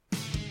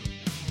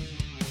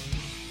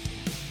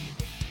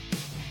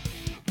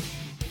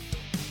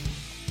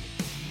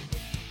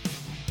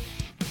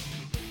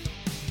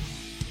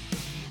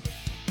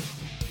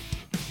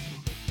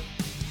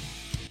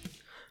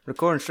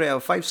Recording straight out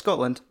of Fife,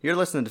 Scotland, you're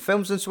listening to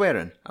Films and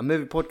Swearing, a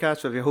movie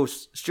podcast with your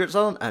hosts Stuart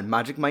Sutherland and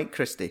Magic Mike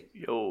Christie.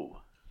 Yo.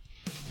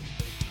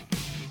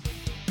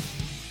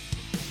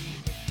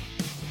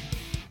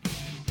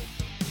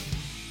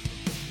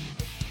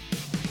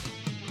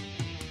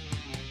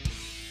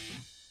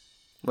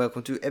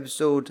 Welcome to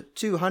episode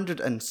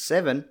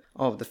 207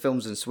 of the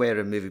Films and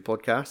Swearing movie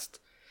podcast.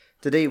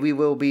 Today we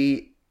will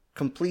be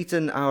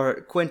completing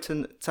our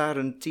Quentin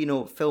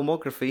Tarantino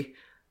filmography.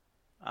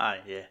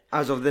 Aye, yeah.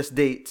 As of this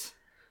date,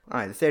 the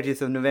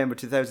 30th of November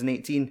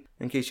 2018,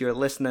 in case you're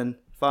listening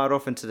far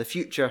off into the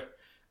future,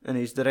 and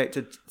he's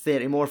directed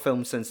 30 more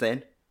films since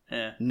then.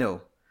 Yeah.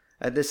 No.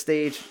 At this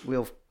stage,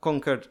 we've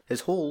conquered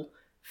his whole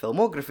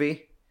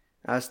filmography,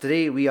 as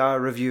today we are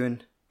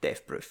reviewing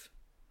Death Proof.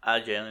 I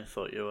genuinely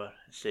thought you were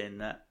saying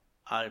that.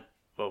 I'll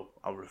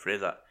rephrase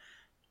that.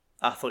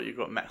 I thought you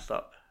got mixed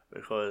up,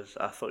 because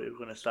I thought you were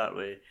going to start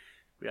with,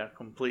 we are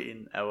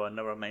completing our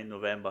Nevermind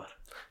November.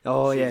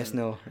 Oh, season. yes,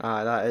 no.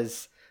 That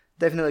is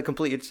definitely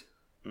completed.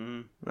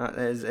 Mm. That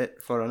is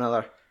it for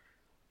another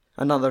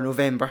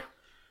November.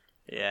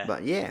 Yeah.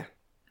 But yeah,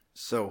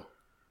 so.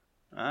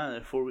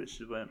 The 4 weeks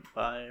went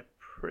by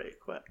pretty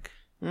quick.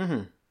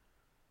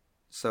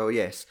 So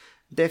yes,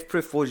 Death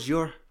Proof was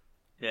your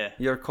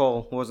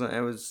call, wasn't it?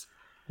 It was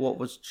what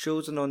was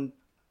chosen on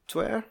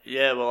Twitter?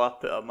 Yeah, well,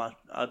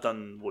 I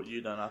done what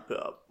you done. I put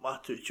up my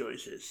two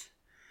choices.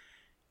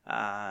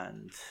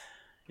 And,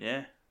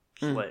 yeah,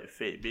 just let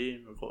fate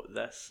be. We've got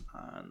this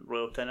and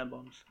Royal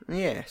Tenenbaums.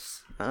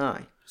 Yes,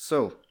 aye.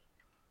 So,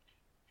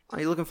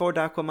 are you looking forward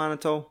to Aquaman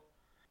at all?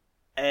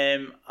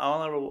 I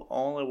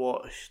only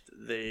watched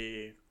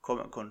the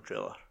Comic Con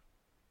trailer,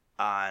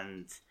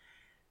 and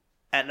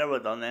it never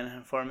done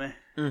anything for me.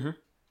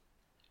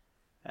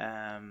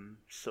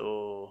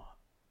 So,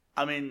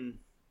 I mean,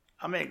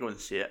 I might go and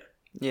see it.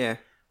 Yeah.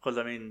 Because,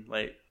 I mean,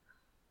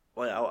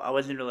 I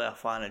wasn't really a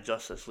fan of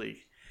Justice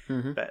League,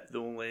 but the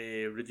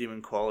only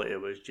redeeming quality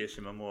was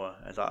Jason Momoa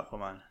as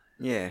Aquaman.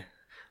 Yeah.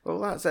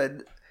 Well, that's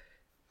it.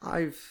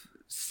 I've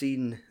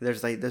seen,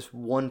 there's like this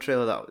one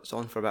trailer that was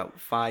on for about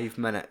 5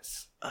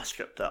 minutes. I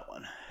skipped that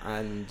one.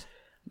 And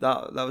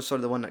that was sort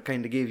of the one that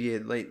kind of gave you,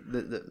 like,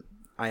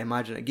 I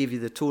imagine it gave you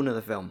the tone of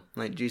the film.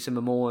 Like, Jason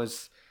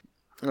Momoa's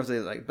obviously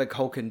like big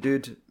hulking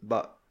dude,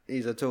 but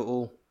he's a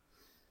total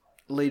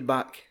laid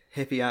back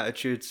hippie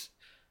attitude,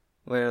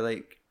 where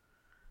like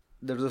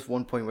there's this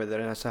one point where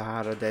they're in a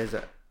Sahara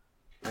desert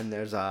and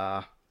there's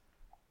a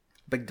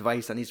big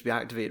device that needs to be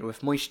activated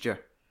with moisture,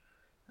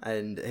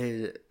 and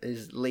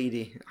his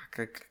lady,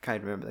 I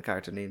can't remember the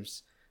character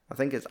names, I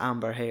think it's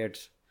Amber Heard,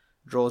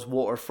 draws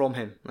water from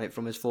him, like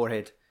from his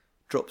forehead,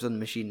 drops on the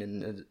machine,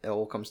 and it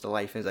all comes to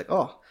life. And he's like,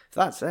 oh, if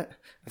that's it,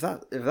 if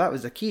that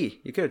was the key,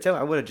 you could have told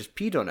me, I would have just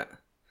peed on it.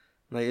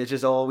 Like, it's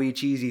just all wee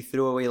cheesy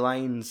throwaway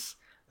lines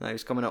that he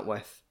was coming up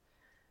with.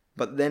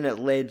 But then it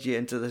led you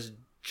into this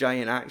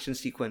giant action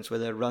sequence where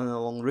they're running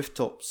along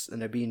rooftops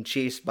and they're being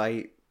chased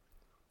by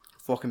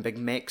fucking big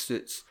mech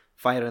suits,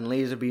 firing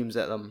laser beams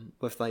at them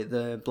with like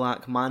the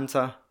Black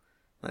Manta,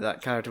 like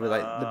that character with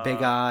like the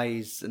big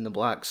eyes and the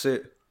black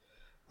suit.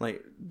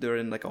 Like, they're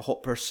in like a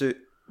hot pursuit,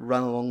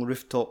 running along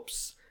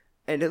rooftops,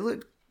 and it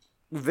looked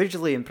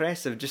visually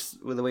impressive,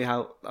 just with the way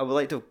how I would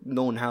like to have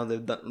known how they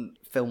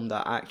filmed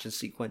that action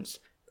sequence.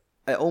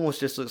 It almost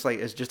just looks like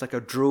it's just like a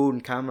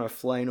drone camera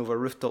flying over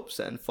rooftops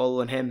and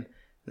following him,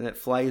 and it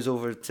flies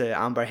over to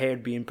Amber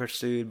Heard being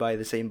pursued by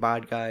the same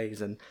bad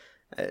guys, and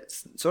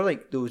it's sort of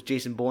like those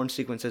Jason Bourne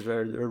sequences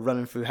where they're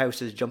running through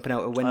houses, jumping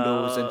out of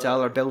windows into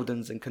other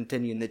buildings and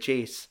continuing the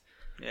chase.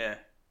 Yeah.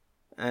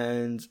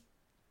 And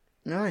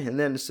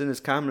then as soon as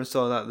Cameron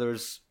saw that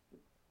there's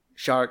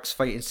sharks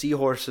fighting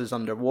seahorses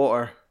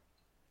underwater,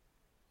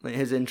 like,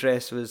 his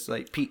interest was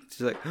like piqued.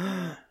 He's like,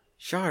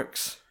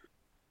 sharks.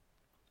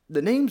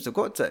 The names I've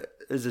got to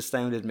has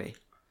astounded me.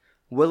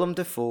 Willem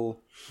Dafoe,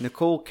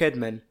 Nicole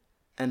Kidman,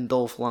 and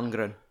Dolph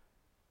Lundgren.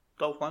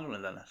 Dolph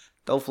Lundgren's in this.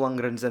 Dolph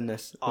Lundgren's in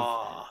this.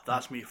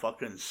 That's me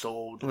fucking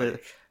sold.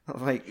 With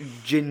like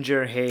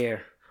ginger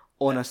hair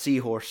on a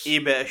seahorse. He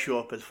better show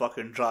up as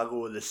fucking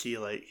Drago of the Sea,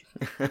 like.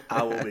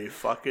 I will be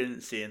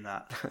fucking saying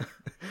that.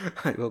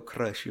 I will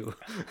crush you.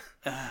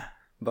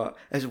 But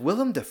is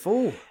Willem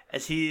Dafoe?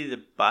 Is he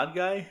the bad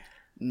guy?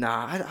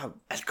 Nah,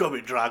 It's got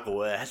to be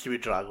Drago. It has to be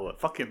Drago.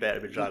 It fucking better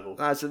be Drago.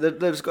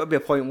 There's got to be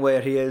a point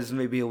where he is,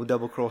 maybe he'll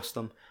double cross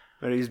them,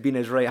 where he's been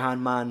his right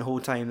hand man the whole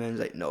time, and he's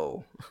like,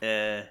 no,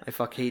 Yeah. I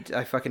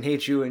fucking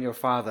hate you and your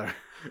father.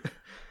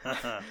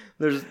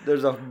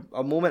 There's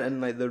a moment in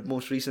like the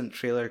most recent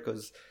trailer,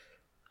 because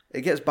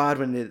it gets bad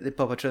when they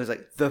pop a trailer. It's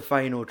like the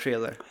final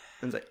trailer,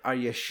 and it's like, are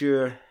you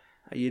sure?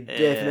 Are you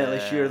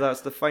definitely sure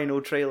that's the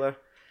final trailer?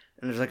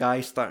 And there's a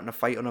guy starting to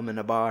fight on him in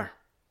a bar,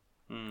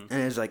 and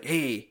it's like,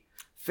 hey,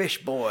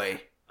 fish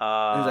boy.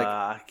 Like,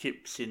 I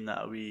keep seeing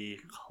that wee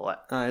clip.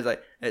 He's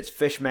like, it's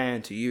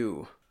Fishman to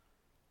you.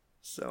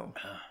 So,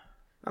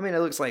 I mean, it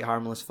looks like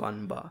harmless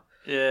fun, but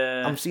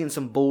yeah, I'm seeing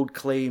some bold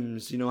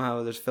claims. You know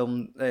how there's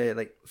Film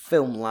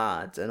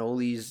Lads and all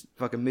these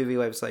fucking movie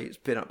websites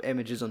putting up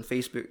images on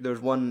Facebook.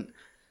 There's one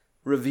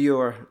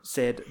reviewer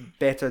said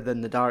better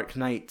than The Dark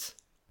Knight.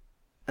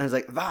 And I was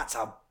like, that's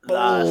a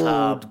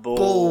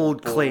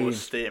bold claim.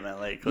 statement.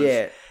 Like, 'cause,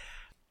 Yeah.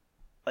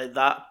 like,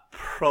 that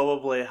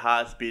probably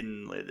has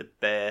been like the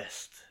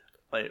best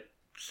like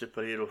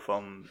superhero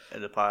film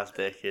in the past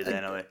decade.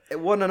 Anyway, It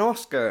won an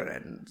Oscar,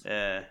 and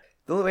yeah.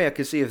 the only way I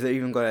could see if they're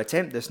even going to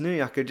attempt this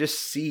now, I could just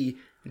see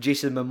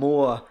Jason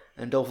Momoa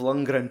and Dolph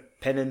Lundgren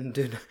pinning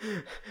doing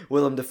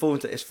Willem Dafoe.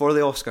 It's for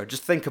the Oscar.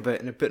 Just think about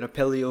it, and putting a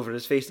pillow over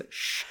his face. Like,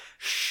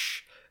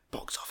 shh,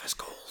 box office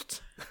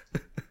gold.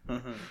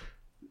 Mm-hmm.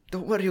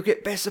 Don't worry, you'll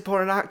get Best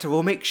Supporting Actor.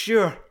 We'll make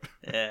sure.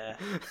 Yeah.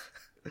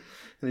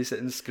 And he's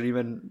sitting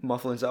screaming,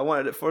 muffling. So I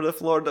wanted it for the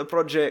Florida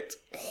Project,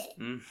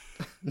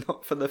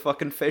 not for the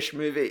fucking fish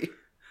movie.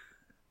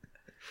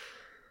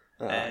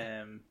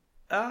 I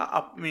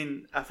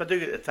mean, if I do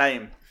get the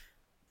time,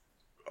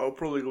 I'll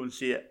probably go and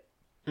see it.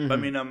 Mm-hmm. But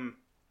I mean, I'm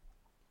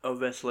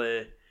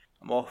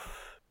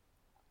off.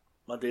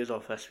 My day's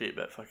off this week,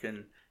 but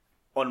fucking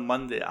on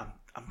Monday,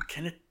 I'm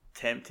kind of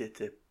tempted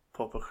to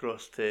pop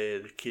across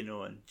to the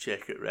Kino and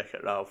check out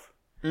Wreck-It Ralph.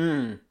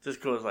 Just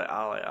because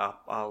I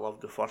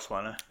love the first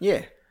one.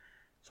 Yeah.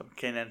 So I'm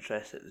kind of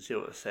interested to see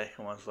what the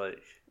second one's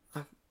like.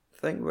 I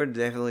think we're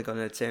definitely going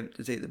to attempt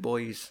to take the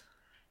boys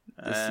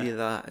to see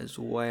that as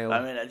well.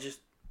 I mean, it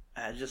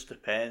just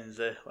depends.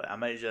 Like,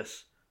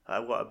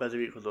 I've got a busy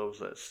week with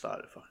those at the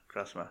start of fucking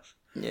Christmas.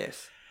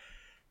 Yes.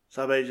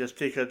 So I might just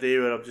take a day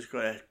where I'm just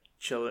going to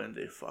chill out and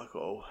do fuck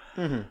all.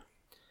 Mm-hmm.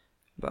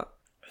 But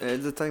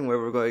it's a time where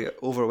we're going to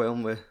get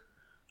overwhelmed with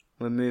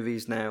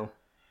movies now.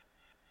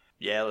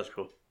 Yeah, let's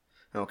go.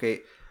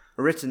 Okay.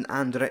 Written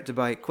and directed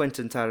by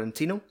Quentin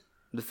Tarantino.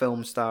 The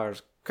film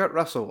stars Kurt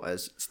Russell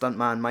as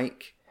Stuntman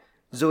Mike,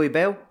 Zoe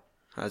Bell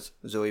as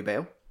Zoe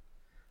Bell,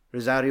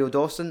 Rosario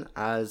Dawson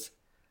as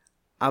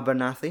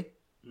Abernathy,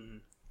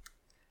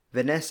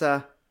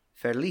 Vanessa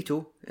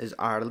Ferlito as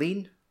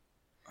Arlene,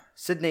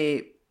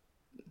 Sidney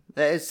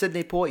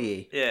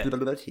Poitier. Yeah.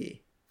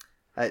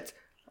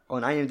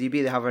 On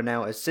IMDb they have her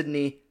now as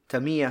Sidney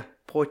Tamia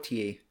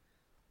Poitier.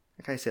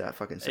 I can't say that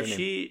fucking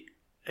surname.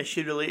 Is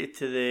she related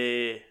to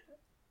the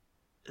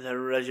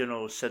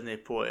original Sidney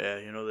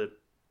Poitier? You know the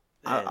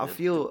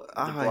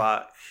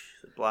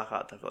black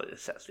actor for like the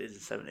 60s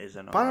and 70s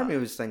and all part of that. me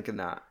was thinking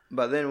that,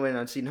 but then when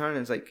I'd seen her, and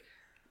it's like,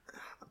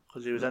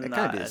 because he was in it that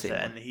can't be the same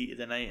in the heat of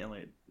the night and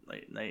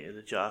like Night of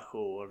the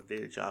Jackal or Day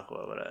of the Jackal,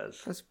 whatever it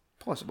is. that's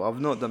possible. I've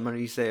not done my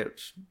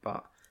research,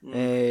 but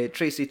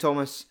Tracy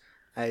Thomas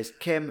as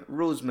Kim,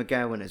 Rose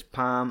McGowan as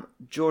Pam,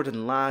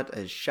 Jordan Ladd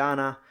as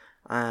Shanna,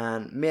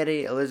 and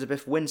Mary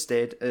Elizabeth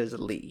Winstead as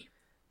Lee.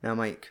 Now,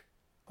 Mike,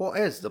 what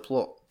is the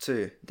plot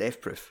to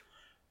Death Proof?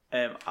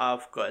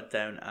 I've got it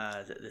down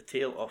as the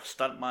tale of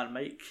Stuntman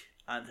Mike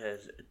and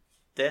his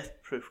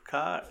death-proof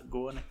car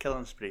going a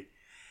killing spree.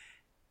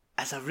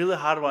 It's a really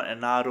hard one to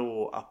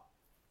narrow a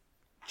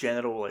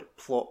general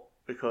plot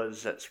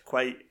because it's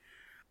quite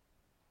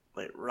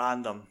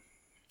random.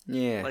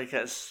 Yeah,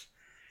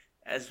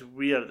 It's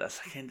weird.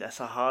 It's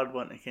a hard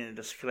one to kind of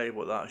describe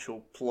what the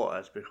actual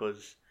plot is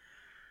because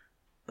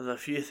there's a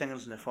few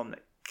things in the film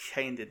that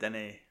kind of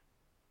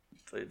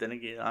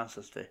didn't get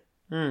answers to.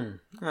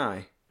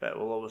 Aye. But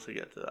we'll obviously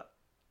get to that.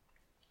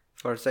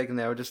 For a second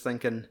there, I was just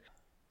thinking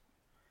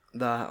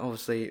that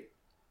obviously,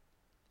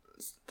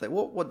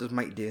 what does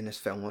Mike do in this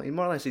film? Well,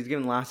 more or less, he's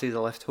giving lassies a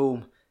lift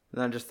home,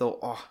 and I just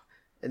thought,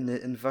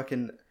 in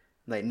fucking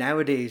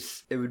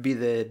nowadays, it would be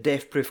the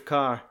death-proof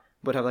car,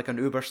 but have an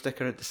Uber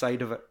sticker at the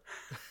side of it.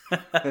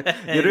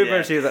 Your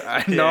Uber's here,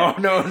 no.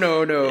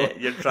 Yeah,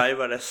 your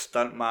driver is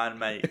Stuntman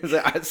Mike.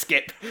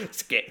 Skip.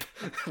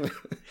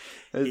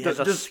 He has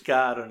a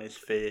scar on his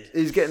face.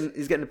 He's getting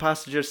the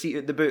passenger seat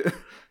at the boot,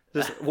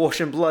 just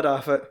washing blood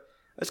off it.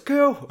 It's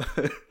cool.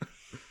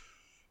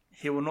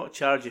 He will not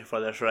charge you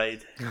for this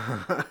ride.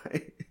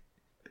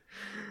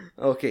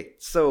 Okay,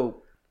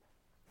 so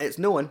it's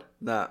known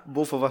that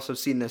both of us have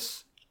seen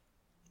this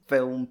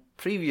film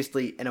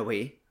previously in a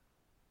way.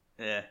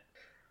 Yeah.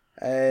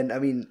 And I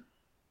mean,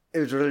 it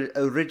was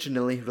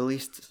originally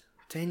released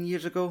 10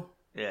 years ago.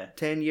 Yeah.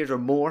 10 years or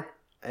more.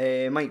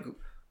 Mike,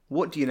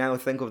 what do you now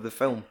think of the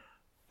film?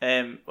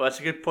 Well, it's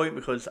a good point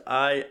because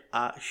I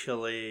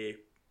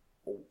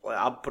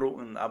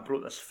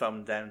broke this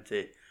film down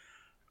to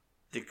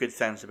the good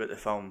things about the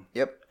film.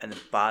 Yep. And the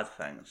bad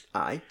things.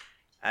 Aye.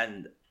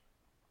 And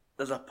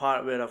there's a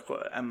part where I've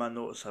got in my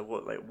notes, I've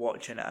got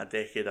watching it a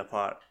decade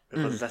apart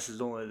because this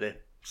is only the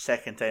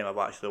second time I've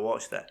actually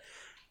watched it.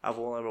 I've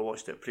only ever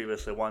watched it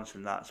previously once,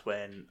 and that's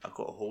when I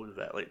got a hold of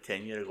it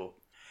 10 years ago.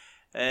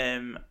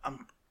 I'm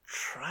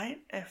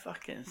trying if I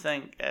can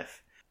think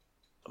if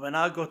when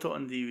I got it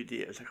on DVD,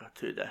 it was a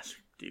 2-disc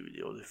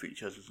DVD. All the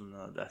features was on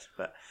another disc,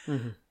 but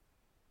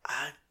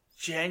I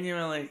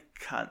genuinely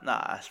can't.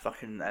 As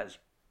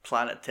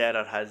Planet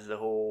Terror has the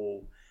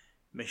whole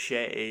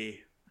Machete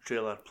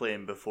trailer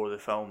playing before the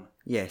film.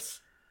 Yes.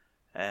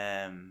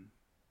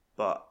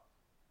 But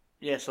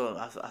yeah, so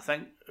I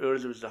think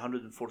ours was the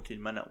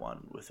 114-minute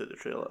one without the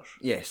trailers.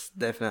 Yes,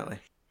 definitely.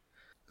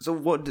 So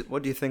what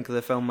do you think of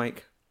the film,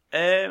 Mike?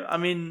 I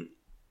mean,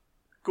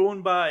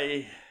 going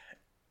by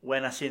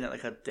when I seen it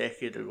like a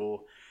decade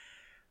ago,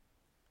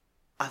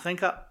 I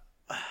think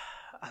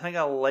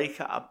I like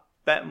it a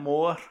bit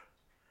more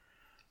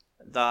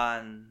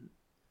than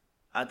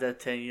I did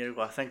 10 years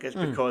ago. I think it's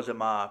because of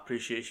my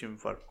appreciation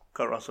for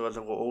Kurt Russell as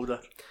I got older.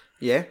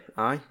 Yeah,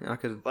 I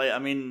could Like, I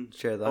mean,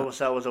 share that.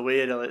 obviously I was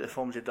aware of like the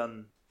films he'd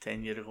done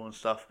 10 years ago and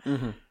stuff,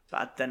 Mm-hmm. but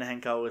I didn't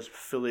think I was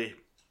fully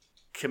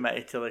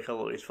committed to like a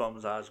lot of his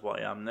films as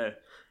what I am now.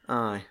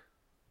 Aye.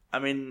 I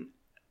mean,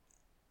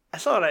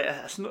 it's alright,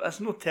 it's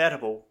not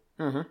terrible,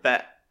 Mm-hmm.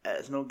 but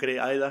it's not great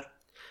either.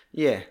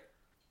 Yeah.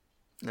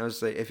 I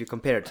was like, if you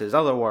compare it to his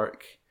other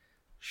work,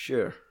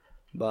 sure.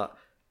 But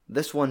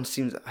this one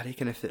seems, I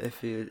reckon if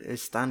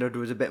his standard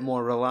was a bit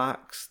more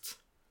relaxed,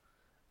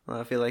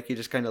 I feel like he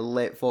just kind of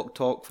let folk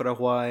talk for a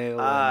while.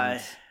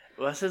 Aye.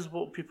 Well, this is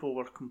what people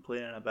were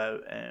complaining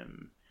about,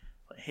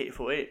 like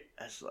Hateful Eight.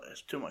 It's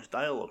too much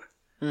dialogue.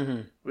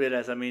 Mm-hmm.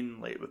 Whereas, I mean,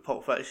 like with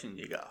Pulp Fiction,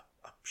 you get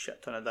a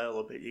shit ton of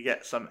dialogue, but you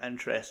get some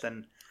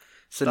interesting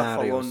stuff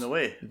Scenarios. along the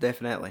way.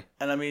 Definitely.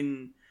 And I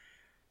mean,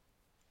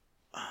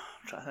 I'm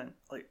trying to think,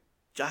 like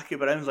Jackie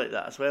Brown's like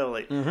that as well.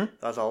 Like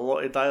there's a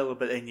lot of dialogue,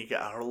 but then you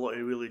get a lot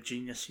of really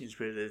genius scenes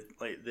where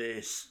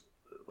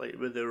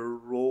with the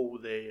role,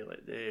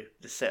 the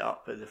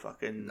setup of the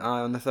fucking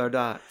On the third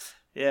act.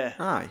 yeah.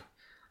 Aye.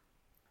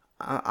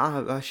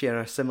 I share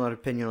a similar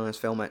opinion on this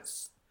film.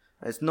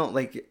 It's not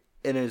like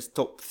in his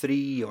top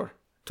 3 or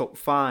top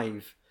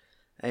 5,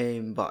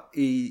 but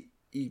he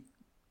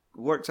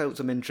works out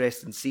some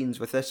interesting scenes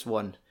with this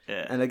one.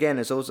 Yeah. And again,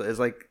 it's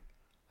like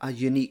a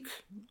unique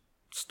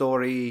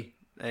story.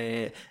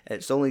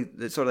 It's sort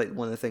of like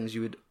one of the things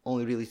you would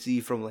only really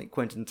see from like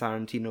Quentin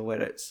Tarantino,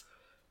 where it's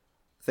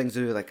things to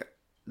do with like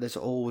this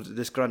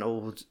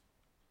disgruntled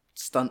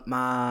stunt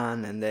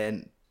man, and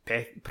then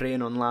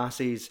preying on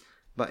lassies,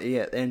 but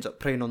yeah, it ends up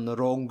preying on the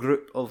wrong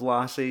group of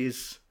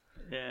lassies.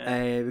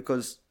 Yeah.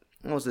 Because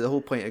obviously the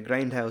whole point of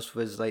Grindhouse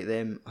was like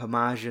them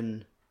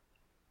homaging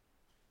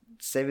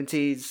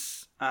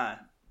 70s, Aye.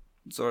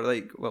 sort of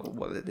like, well,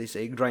 what they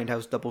say,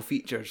 Grindhouse double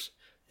features.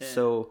 Yeah.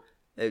 So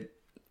it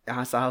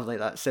has to have like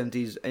that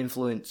 70s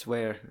influence,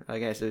 where I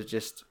guess it was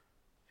just,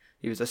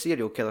 he was a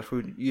serial killer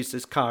who used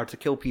his car to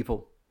kill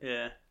people.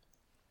 Yeah.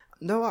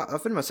 No, I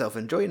found myself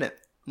enjoying it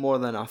more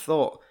than I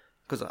thought,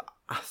 because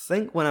I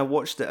think when I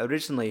watched it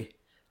originally,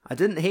 I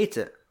didn't hate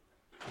it,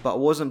 but I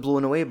wasn't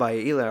blown away by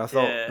it either. I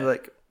thought,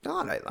 like,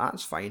 alright,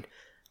 that's fine.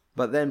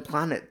 But then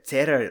Planet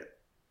Terror,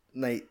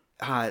 like,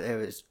 it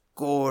was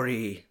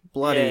gory,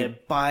 bloody,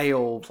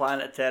 bile.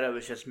 Planet Terror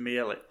was just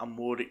a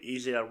more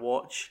easier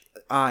watch.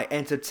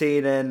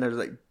 Entertaining. There's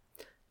like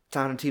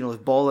Tarantino's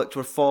bollocks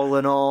were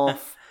falling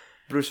off.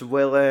 Bruce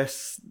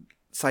Willis,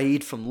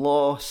 Saeed from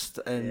Lost,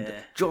 and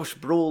Josh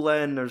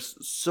Brolin. There's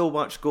so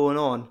much going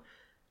on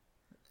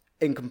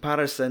in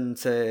comparison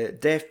to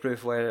Death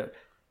Proof, where it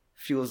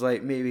feels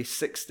like maybe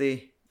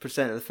 60%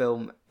 of the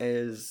film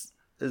is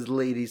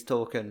ladies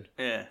talking.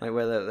 Yeah. Like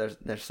whether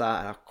they're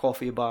sat in a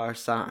coffee bar,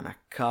 sat in a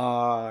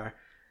car,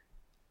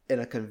 in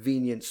a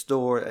convenience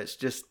store. It's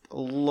just a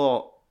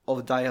lot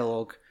of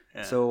dialogue.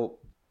 Yeah. So,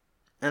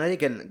 and I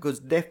think because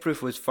Death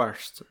Proof was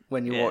first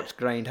when you watched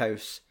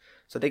Grindhouse,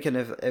 so they kind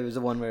of, it was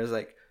the one where it's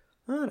like,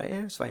 alright,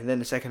 yeah, it's fine. Then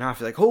the second half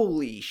is like,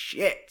 holy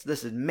shit,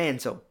 this is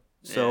mental.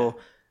 So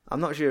I'm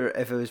not sure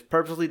if it was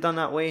purposely done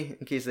that way,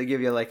 in case they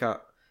give you like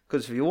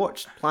because if you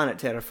watched Planet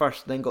Terror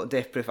first, then got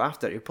Death Proof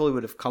after, you probably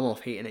would have come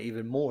off hating it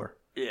even more.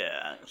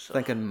 Yeah. So.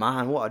 Thinking,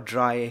 man, what a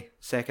dry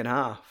second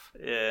half.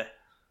 Yeah.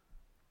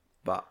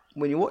 But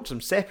when you watch them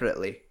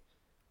separately,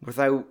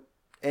 without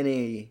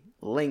any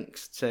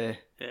links to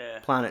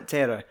Planet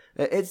Terror,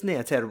 it's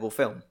not a terrible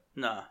film.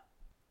 Nah.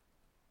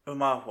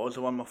 What was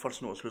the one my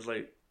first notes was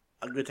like,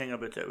 a good thing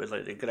about it was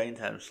like the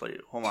Grindhouse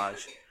like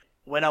homage.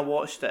 When I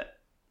watched it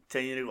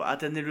 10 years ago, I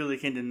didn't really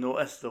kind of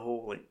notice the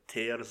whole like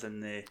tears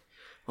in the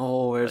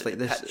where's like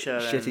this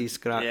shitty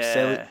scrap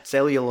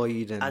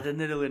celluloid, and I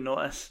didn't really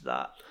notice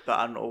that, but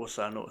I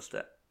noticed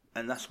it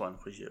in this one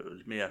because it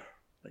was mere,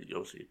 like you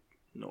obviously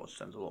noticed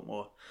things a lot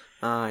more.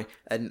 Aye,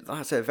 and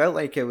that's it. It felt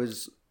like it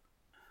was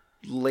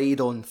laid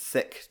on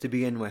thick to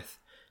begin with.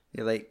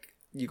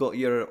 You got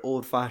your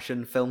old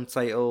fashioned film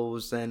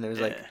titles, then there was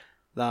like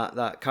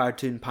that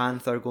cartoon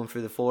panther going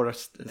through the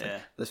forest. It's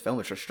like, this film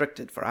is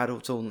restricted for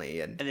adults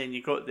only, and then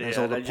you got the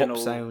all original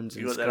the pop sounds,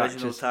 you and got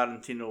scratches. the original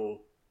Tarantino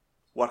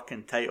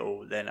working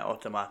title, then it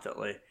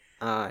automatically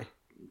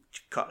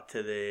cut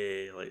to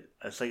the like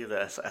it's like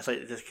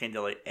they just kind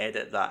of like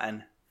edit that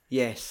in.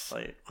 Yes,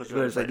 like because it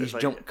was like these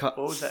jump cuts.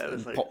 What was it? It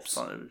was like pops.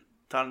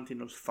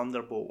 Tarantino's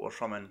Thunderbolt or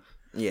something.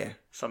 Yeah,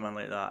 something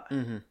like that.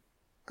 Mm-hmm.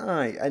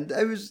 Aye, and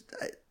it was.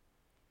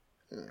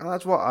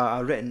 That's what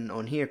I've written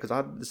on here, because I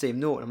had the same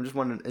note. I'm just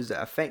wondering, is it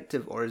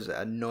effective or is it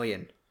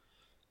annoying?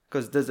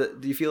 Because do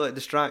you feel like it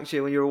distracts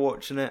you when you're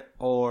watching it,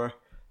 or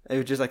it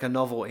was just like a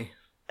novelty?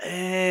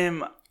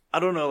 I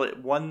don't know.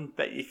 Like one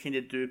bit you kind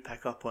of do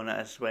pick up on it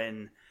is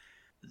when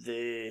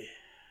the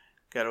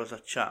girls are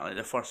chatting. Like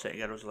the first set of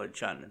girls are like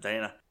chatting in the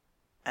diner,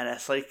 and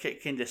it's like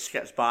it kind of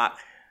skips back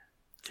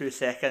 2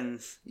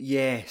 seconds.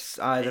 Yes,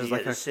 And there's you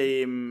like get the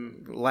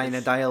same line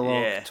of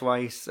dialogue yeah.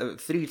 twice,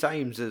 3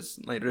 times. It's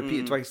like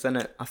repeated twice, then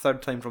a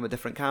third time from a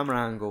different camera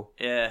angle.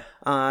 Yeah.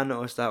 I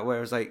noticed that where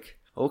I was like,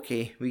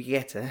 okay, we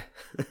get it.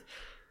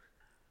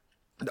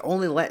 The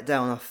only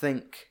letdown I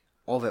think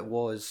of it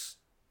was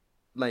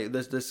like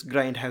there's this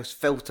grindhouse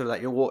filter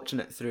that you're watching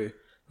it through.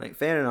 Like,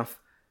 fair enough,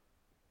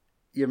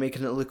 you're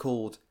making it look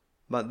old,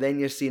 but then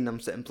you're seeing them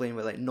sitting playing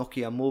with like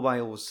Nokia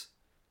mobiles.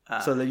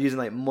 So they're using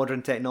like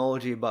modern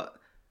technology, but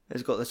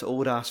it's got this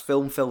old ass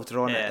film filter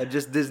on it. It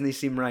just doesn't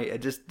seem right.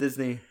 It just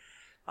Disney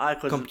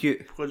compute.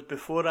 Because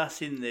before I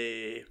seen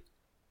the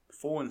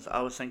phones,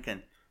 I was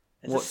thinking,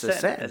 What's this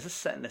set? Is this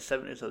set in the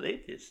 70s or the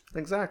 80s?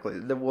 Exactly.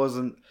 They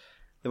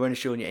weren't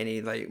showing you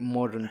any like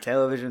modern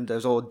television.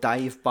 There's all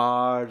dive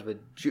bars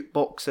with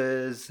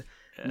jukeboxes.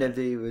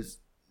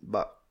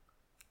 But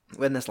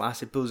when this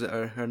lassie pulls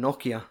out her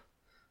Nokia,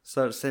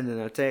 starts sending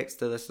her text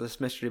to this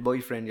mystery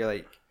boyfriend, you're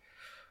like,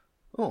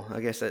 oh, I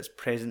guess that's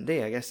present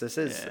day. I guess this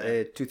is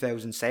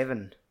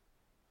 2007.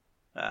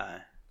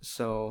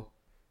 So,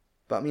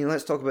 but I mean,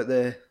 let's talk about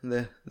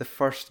the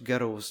first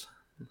girls.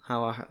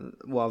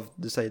 I've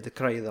decided to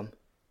cry them.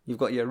 You've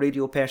got your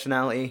radio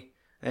personality,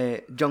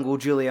 Jungle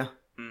Julia,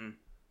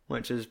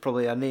 which is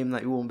probably a name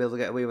that you won't be able to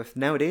get away with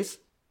nowadays.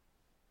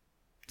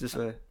 Just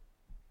a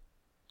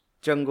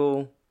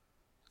Jungle.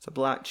 It's a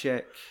black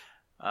chick.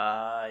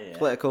 Yeah.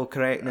 Political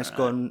correctness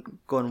gone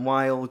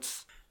wild.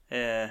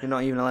 Yeah. You're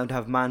not even allowed to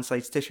have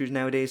man-sized tissues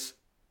nowadays.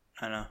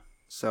 I know.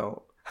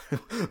 So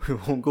we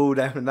won't go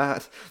down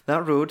that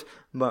road.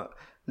 But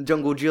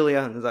Jungle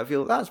Julia, I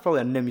feel that's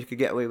probably a name you could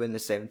get away with in the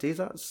 70s.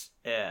 That's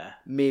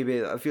maybe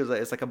it feels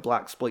like it's like a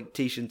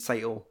blaxploitation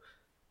title,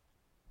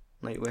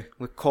 like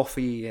with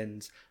coffee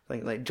and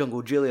like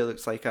Jungle Julia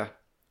looks like a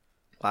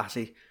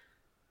lassie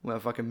with a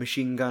fucking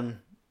machine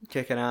gun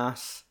kicking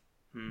ass,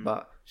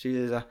 but she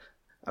is a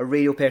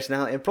radio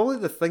personality, and probably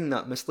the thing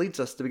that misleads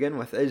us to begin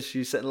with is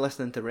she's sitting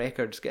listening to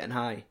records getting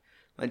high.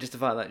 Like, just the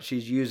fact that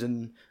she's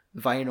using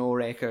vinyl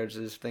records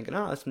is thinking,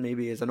 this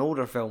maybe is an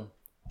older film.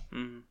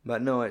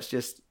 But no, it's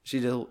just she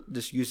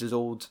just uses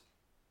old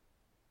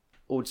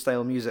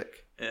style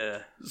music. Yeah.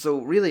 So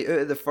really,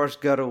 out of the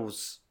first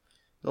girls,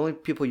 the only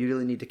people you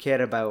really need to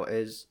care about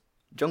is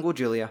Jungle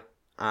Julia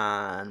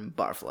and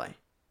Butterfly.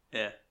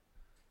 Yeah.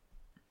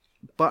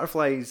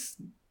 Butterfly's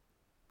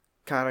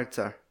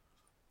character,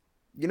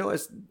 you know,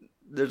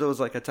 there's always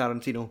like a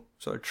Tarantino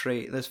sort of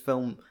trait. This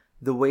film,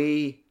 the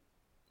way,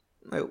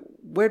 like,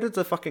 where does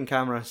the fucking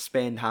camera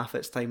spend half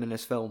its time in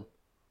this film?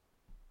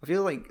 I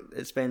feel like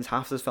it spends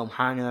half this film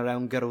hanging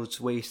around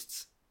girls'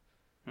 waists.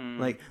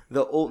 Like,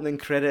 the opening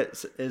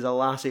credits is a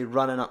lassie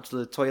running up to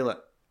the toilet,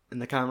 and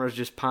the camera's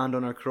just panned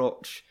on her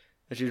crotch,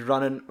 and she's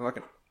running,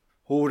 fucking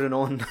holding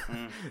on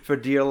for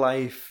dear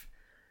life.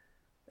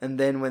 And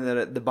then when they're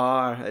at the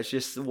bar, it's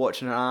just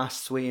watching her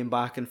ass swaying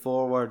back and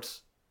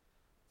forwards.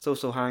 It's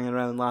also hanging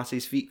around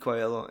lassie's feet quite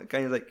a lot.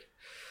 Kind of like,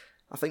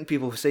 I think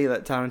people say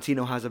that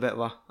Tarantino has a bit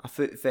of a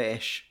foot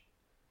fetish,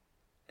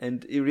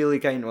 and he really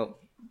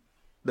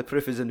the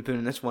proof is in the pudding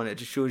in this one. It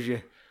just shows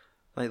you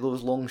like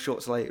those long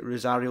shots, like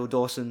Rosario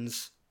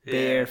Dawson's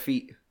bare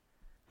feet.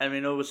 I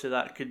mean, obviously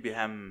that could be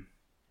him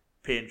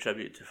paying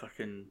tribute to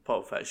fucking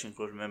Pulp Fiction,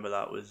 because remember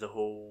that was the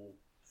whole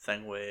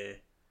thing with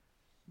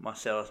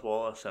Marcellus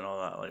Wallace and all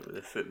that, like with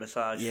the foot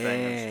massage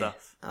thing and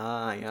stuff.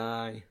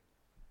 Aye.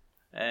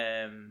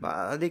 But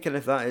I think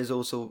if that is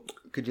also,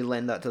 could you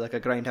lend that to like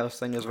a grindhouse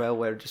thing as well,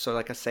 where just sort of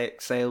like a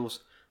sex sales,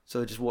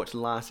 so just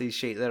watching lassies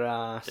shake their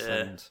ass.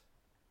 And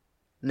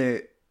now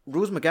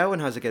Rose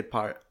McGowan has a good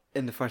part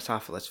in the first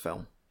half of this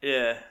film.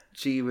 Yeah,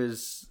 she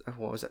was,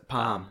 what was it,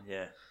 Pam?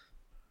 Yeah,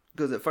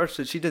 because at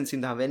first she didn't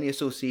seem to have any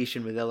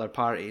association with the other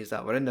parties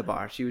that were in the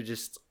bar. She was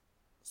just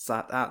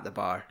sat at the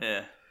bar.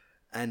 Yeah,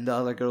 and the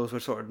other girls were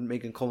sort of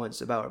making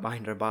comments about her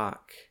behind her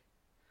back.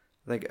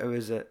 Like, it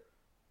was it.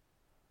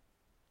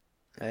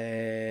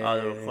 they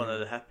were calling her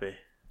the hippie.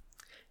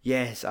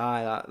 Yes,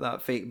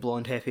 that fake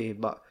blonde hippie.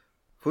 But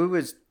who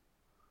was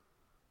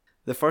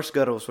the first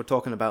girls were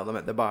talking about them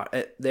at the bar,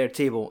 at their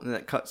table, and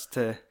it cuts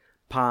to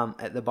Pam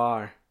at the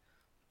bar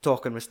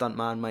talking with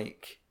Stuntman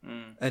Mike.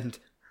 And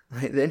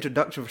like, the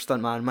introduction for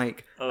Stuntman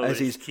Mike, as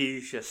his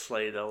keys just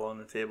slide along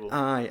the table.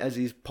 As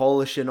he's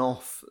polishing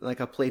off like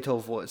a plate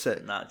of what's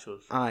it?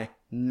 Nachos.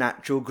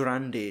 Nacho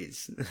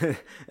Grandes.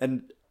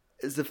 And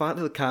it's the fact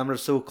that the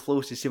camera's so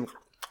close, you see him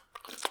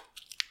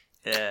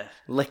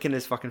licking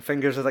his fucking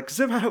fingers. I was like,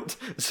 zoom out.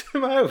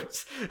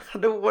 I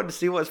don't want to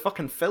see what his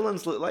fucking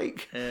fillings look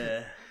like.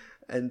 Yeah.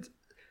 And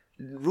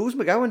Rose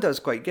McGowan does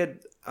quite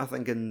good, I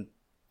think, in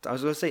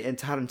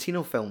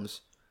Tarantino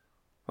films.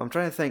 I'm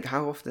trying to think,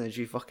 how often is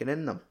she fucking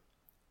in them?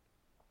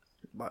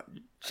 But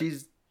I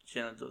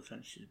don't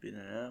think she's been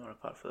in anyone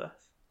apart from this.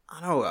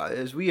 I know,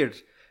 it's weird.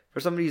 For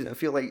some reason, I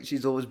feel like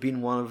she's always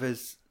been one of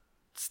his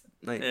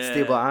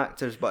stable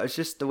actors, but it's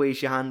just the way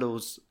she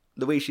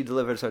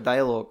delivers her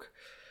dialogue.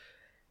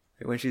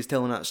 When she's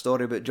telling that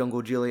story about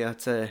Jungle Julia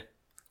to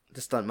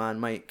the stuntman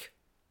Mike,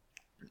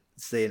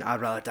 saying,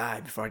 I'd rather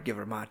die before I'd give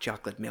her my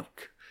chocolate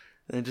milk.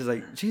 And just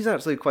like, she's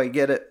actually quite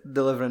good at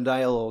delivering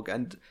dialogue,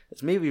 and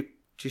it's maybe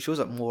she shows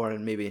up more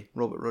in maybe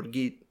Robert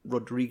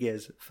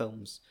Rodriguez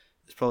films.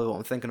 It's probably what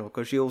I'm thinking of,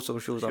 because she also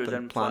shows up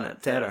in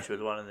Planet Terror. She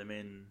was one of the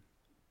main...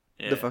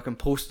 Yeah. The fucking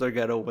poster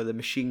girl with the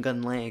machine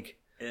gun leg.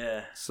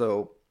 Yeah.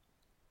 So,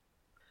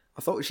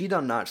 I thought she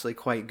done actually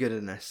quite good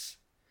in this.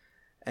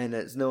 And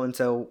it's not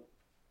until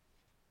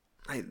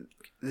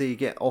they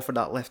get offered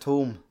that lift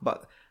home,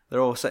 but they're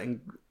all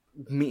sitting,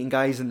 meeting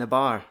guys in the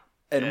bar.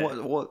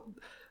 And what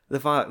the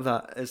fact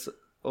that it's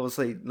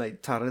obviously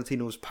like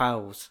Tarantino's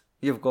pals.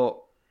 You've got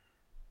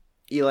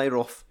Eli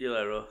Roth.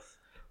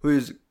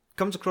 Who's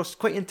comes across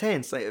quite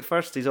intense. Like at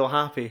first he's all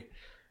happy.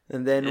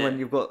 And then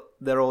when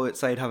they're all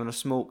outside having a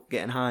smoke,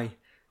 getting high,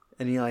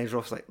 and Eli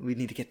Roth's like, we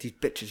need to get these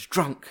bitches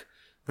drunk.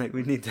 Like,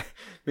 we need to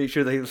make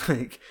sure they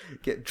like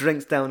get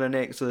drinks down their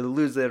neck so they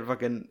lose their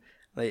fucking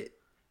like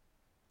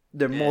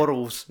their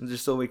morals,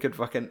 just so we could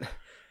fucking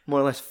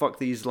more or less fuck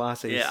these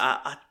lassies.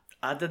 Yeah,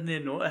 I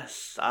didn't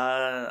notice.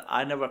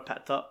 I never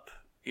picked up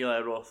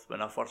Eli Roth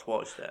when I first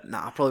watched it.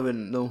 Nah, I probably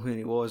wouldn't know who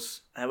he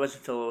was. It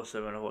wasn't until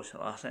also when I watched it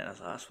last night and I was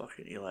like, that's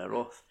fucking Eli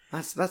Roth.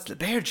 That's the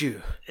Bear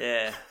Jew.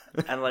 Yeah,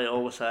 and like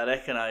obviously I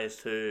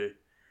recognised who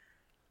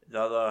the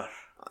other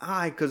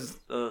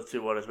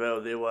two were as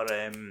well. They were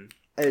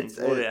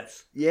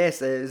Glorious.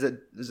 Yes, is it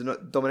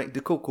not Dominic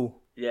DeCoco?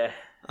 Yeah.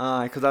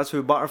 Aye, because that's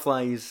who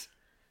Butterflies.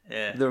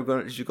 Yeah.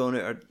 She's going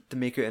out to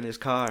make out in his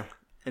car,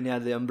 and he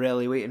had the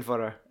umbrella waiting for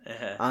her.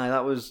 Yeah. Aye,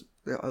 that was.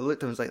 I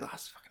looked at him and was like,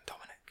 that's fucking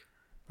Dominic.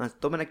 That's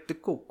Dominic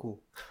DeCoco.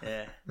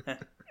 Yeah.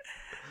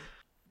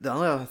 The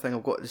only other thing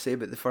I've got to say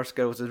about the first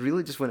girls is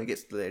really just when it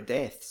gets to their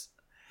deaths.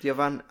 Do you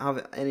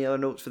have any other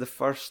notes for the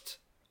first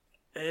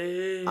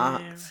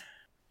act?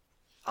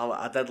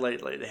 I did like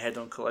the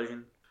head-on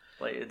collision.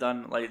 Like you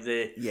done like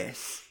the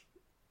yes.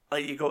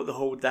 Like you got the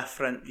whole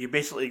different. You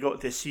basically got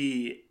to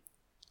see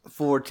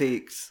 4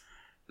 takes,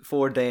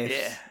 4 deaths.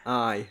 Yeah.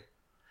 Aye.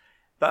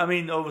 But I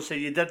mean, obviously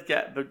you did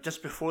get. But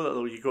just before that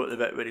though, you got the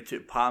bit where he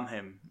took Pam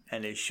him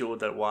and he showed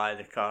her why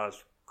the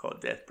car's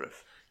called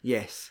death-proof.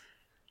 Yes.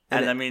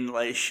 And I mean,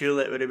 like,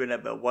 surely it would have been a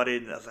bit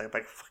worrying. There's like a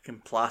big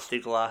fucking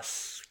plastic glass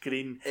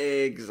screen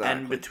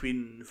in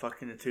between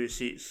fucking the 2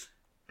 seats.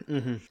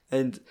 Mm-hmm.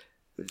 And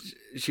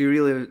she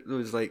really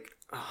was like,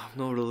 oh, I've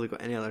not really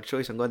got any other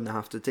choice. I'm going to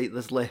have to take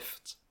this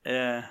lift.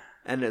 Yeah.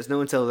 And it's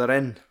not until they're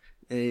in,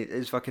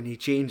 he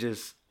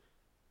changes.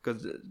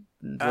 Because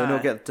they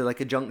don't get to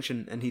like a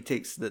junction and he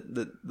takes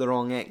the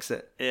wrong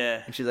exit.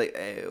 Yeah. And she's like,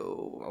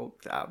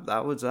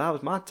 that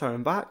was my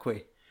turn back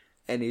way.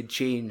 And he'd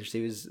changed.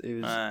 He was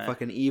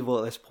fucking evil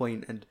at this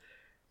point, and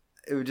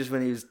it was just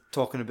when he was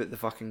talking about the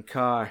fucking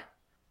car.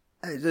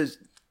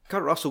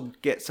 Kurt Russell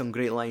gets some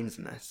great lines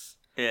in this.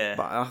 Yeah.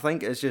 But I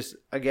think it's just,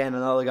 again,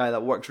 another guy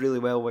that works really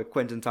well with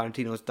Quentin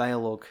Tarantino's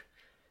dialogue,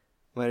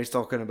 where he's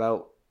talking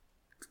about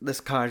this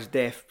car's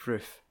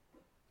death-proof,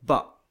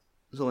 but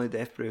it's only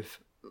death-proof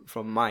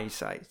from my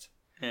side.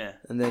 Yeah.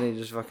 And then he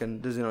just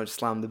fucking just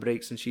slam the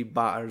brakes, and she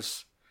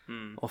batters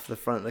off the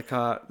front of the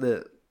car,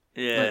 the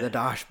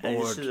dashboard.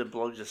 And you see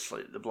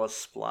the blood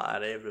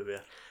splatter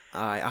everywhere.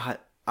 I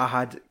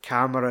had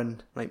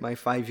Cameron, like my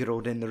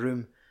 5-year-old, in the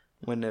room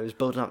when it was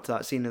building up to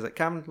that scene. I was like,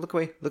 Cameron, look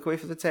away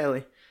for the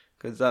telly,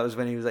 because that was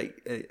when he was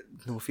like,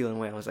 no feeling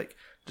well. I was like,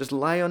 just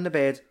lie on the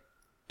bed,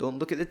 don't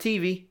look at the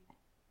TV.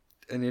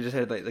 And you just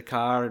heard like the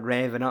car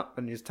revving up,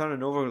 and he's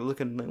turning over,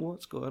 looking like,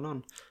 what's going on?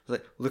 I was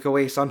like, look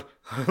away, son,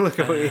 look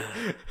away.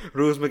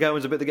 Rose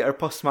McGowan's about to get her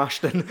puss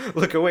smashed in.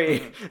 Look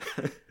away.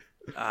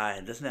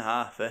 Aye, doesn't it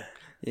half?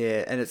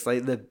 Yeah, and it's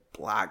like the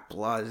black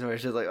blood, where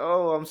she's like,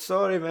 oh, I'm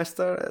sorry,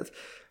 mister.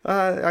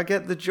 I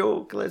get the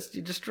joke.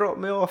 You just drop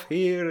me off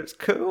here. It's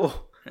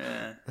cool.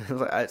 Yeah. I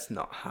was like, it's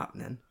not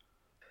happening.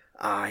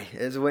 Aye,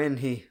 it's when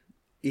he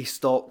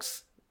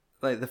stalks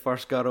like the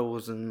first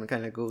girls and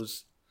kind of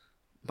goes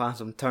past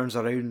them, turns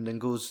around and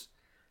goes,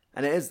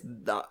 and it is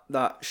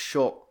that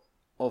shot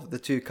of the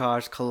 2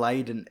 cars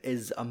colliding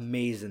is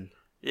amazing.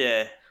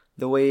 Yeah.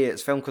 The way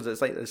it's filmed, because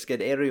it's like this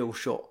good aerial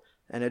shot.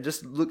 And it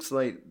just looks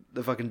like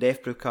the fucking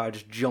death-proof car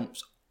just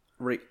jumps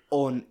right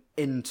on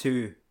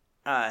into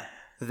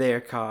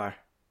their car.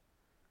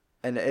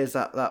 And it is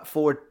that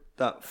Ford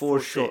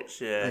shot.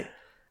 Takes, yeah. Like,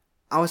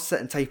 I was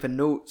sitting typing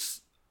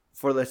notes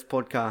for this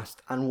podcast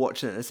and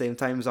watching it at the same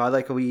time. So I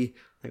like a wee,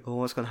 like, oh,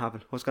 what's going to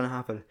happen? What's going to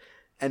happen?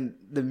 And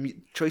the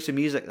choice of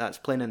music that's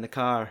playing in the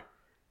car,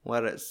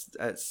 where it's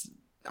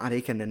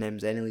I can't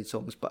remember any lead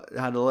songs, but it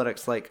had the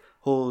lyrics like,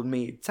 hold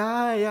me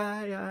tight,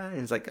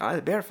 and it's like, they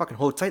better fucking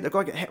hold tight, they're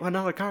going to get hit with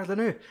another car, they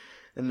know.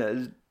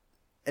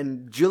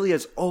 And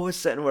Julia's always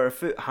sitting with her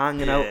foot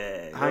hanging out.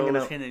 Kind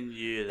of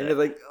knew that. And they're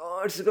like,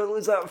 oh, she's going to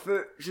lose that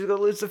foot, she's going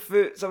to lose the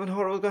foot, something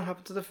horrible going to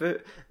happen to the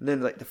foot. And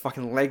then like the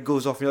fucking leg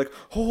goes off and you're like,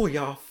 oh,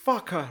 you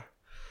fucker.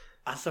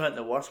 I still think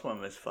the worst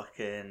one was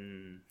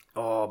fucking...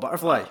 Oh,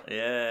 Butterfly.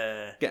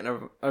 Yeah.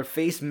 Getting her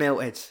face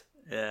melted.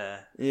 Yeah.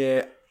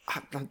 Yeah.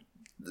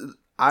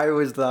 I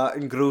was that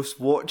engrossed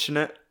watching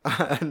it,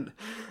 and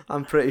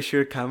I'm pretty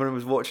sure Cameron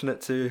was watching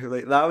it too.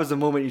 Like, that was the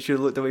moment you should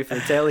have looked away from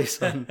the telly,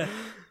 son.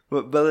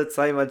 But by the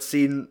time I'd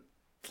seen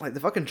like the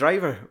fucking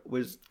driver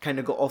was kind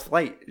of got off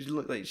light. She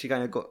looked like she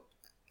kind of got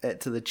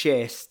it to the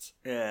chest.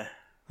 Yeah.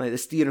 Like the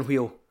steering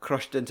wheel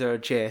crushed into her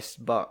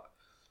chest, but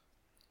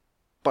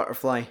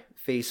butterfly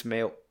face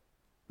melt.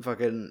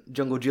 Fucking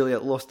Jungle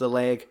Juliet lost a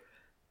leg.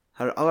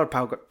 Her other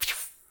pal got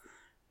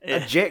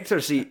ejector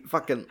seat.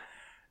 Fucking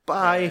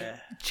bye,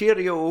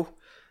 cheerio.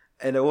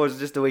 And it was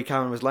just the way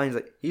Cameron was lying. He's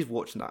like, he's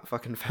watching that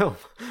fucking film.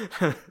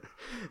 It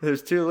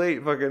was too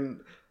late.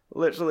 Fucking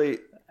literally,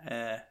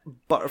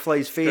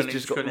 Butterfly's face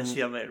just got. Going to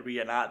see him like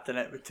reenacting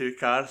it with 2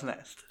 cars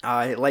next.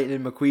 Aye,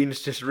 Lightning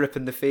McQueen's just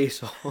ripping the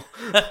face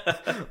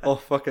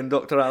off fucking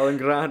Dr. Alan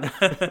Grant.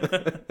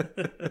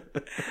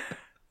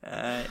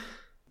 Aye.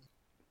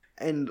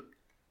 And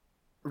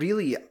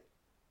really,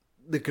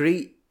 the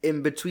great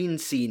in between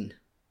scene,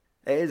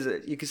 it is,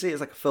 you could say it's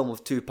like a film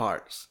of 2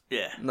 parts.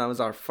 Yeah. And that was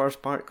our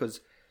first part,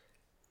 because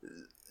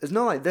it's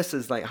not like this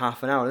is like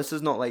half an hour. This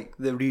is not like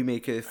the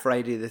remake of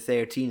Friday the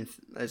 13th.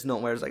 It's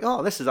not where it's like,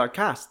 oh, this is our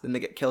cast. Then they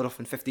get killed off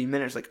in 15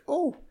 minutes. Like,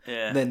 oh.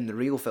 Yeah. Then the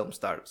real film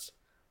starts.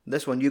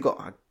 This one, you got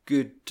a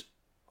good,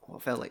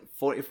 what felt like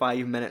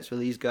 45 minutes with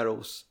these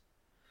girls.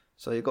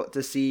 So you got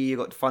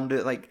to find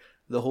out like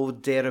the whole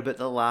dare about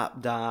the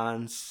lap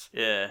dance.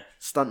 Yeah.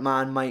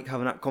 Stuntman Mike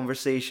having that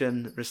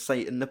conversation,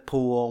 reciting the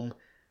poem,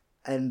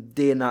 and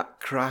doing that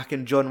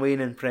cracking John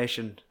Wayne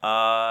impression.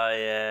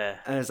 Yeah.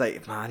 And it's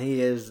like, man, he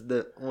is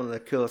one of the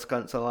coolest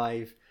cunts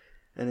alive.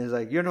 And he's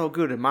like, you're no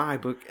good in my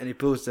book. And he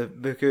pulls the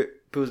book out,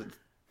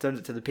 turns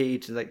it to the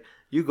page, and like,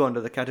 you go under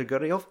the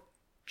category of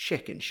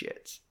chicken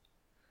shits.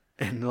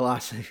 And the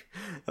last thing,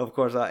 of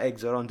course, that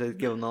eggs are on to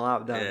give him the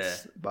lap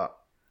dance. Yeah. But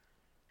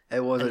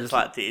it was... And the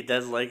fact that he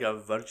does like a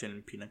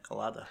virgin pina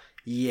colada.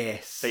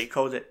 Yes. But he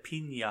called it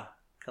pina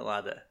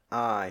colada.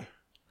 Aye.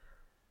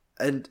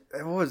 And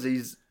it was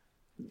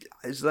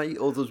it's like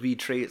all those wee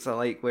traits I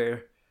like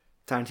where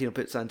Tarantino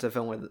puts into a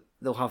film where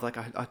they'll have like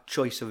a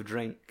choice of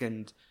drink,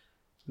 and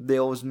they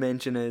always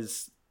mention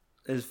his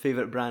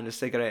favourite brand of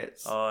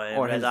cigarettes.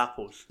 Or Red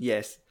Apples.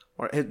 Yes.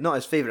 Or not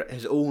his favourite,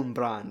 his own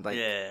brand. Like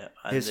and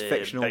his the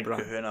fictional Big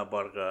brand. Kahuna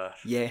burger.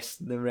 Yes,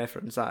 they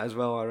reference that as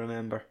well, I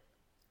remember.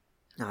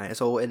 Aye,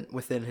 it's all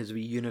within his wee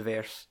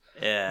universe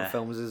of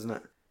films, isn't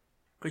it?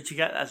 Because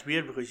that's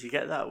weird, because you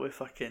get that with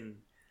fucking,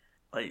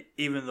 like,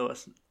 even though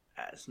it's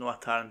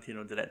not a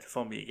Tarantino directed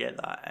film, but you get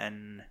that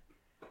in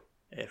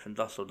From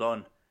Dusk Till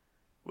Dawn,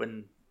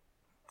 when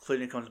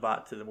Clooney comes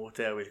back to the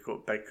motel, he's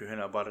got Big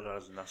Kahuna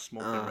burgers and they're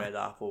smoking red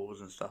apples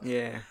and stuff.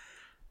 Yeah.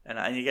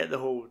 And you get the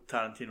whole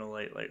Tarantino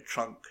like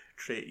trunk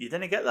trait. You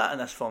didn't get that in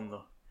this film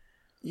though.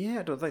 Yeah,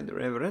 I don't think they were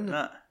ever in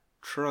it.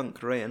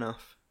 Trunk, right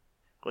enough.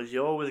 Because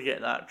you always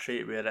get that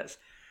trait where it's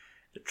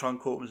the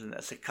trunk opens and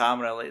it's a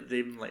camera like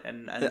them like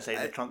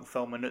inside the trunk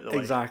filming out the way.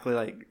 Exactly,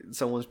 like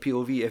someone's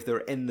POV if they're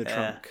in the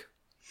trunk.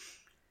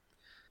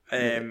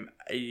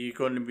 Are you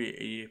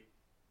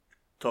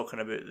talking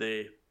about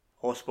the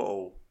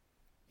hospital?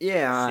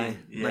 Yeah, aye.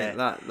 Yeah.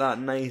 Like that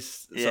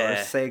nice sort of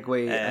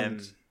segue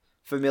and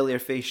familiar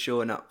face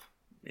showing up.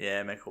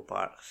 Yeah, Michael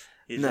Parks.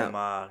 He's in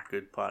my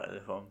good part of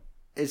the film.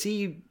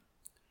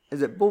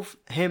 Is it both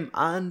him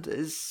and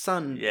his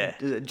son? Yeah.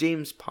 Is it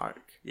James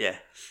Park? Yes.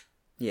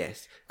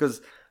 Yes.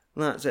 Because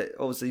that's it.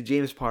 Obviously,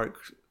 James Park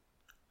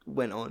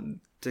went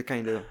on to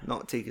kind of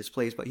not take his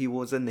place, but he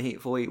was in the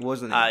Hateful Eight,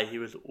 wasn't he? Aye, he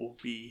was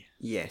OB.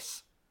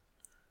 Yes.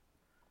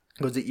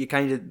 Because you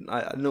kind of...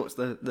 I noticed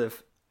the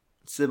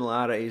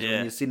similarities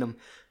when you've seen them,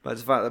 but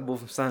it's the fact that both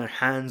of them stand their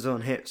hands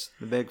on hips,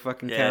 the big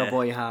fucking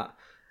cowboy hat.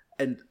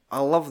 And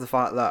I love the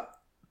fact that...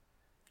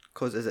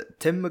 Because is it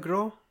Tim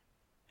McGraw?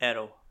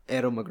 Errol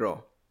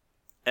McGraw.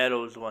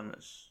 Errol's the one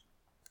that's...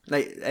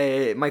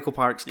 Like, Michael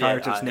Park's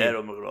character's name.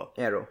 Errol McGraw.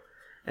 Errol.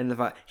 And the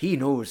fact, he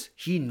knows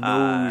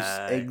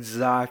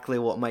exactly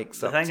what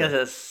Mike's up to. The thing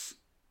is,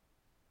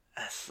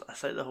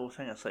 it's like the whole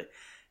thing, it's like,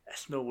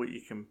 it's not what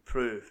you can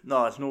prove.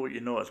 No, it's not what you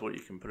know, it's what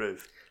you can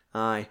prove.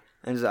 Aye.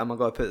 And is it, am I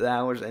going to put the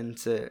hours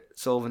into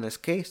solving this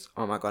case,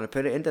 or am I going to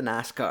put it into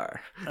NASCAR?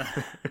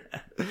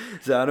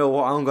 So I know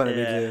what I'm going to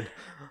be doing.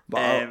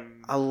 But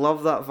I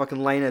love that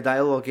fucking line of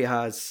dialogue he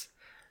has,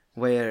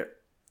 where,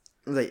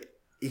 like,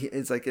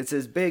 it's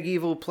his big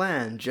evil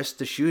plan just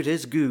to shoot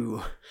his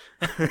goo.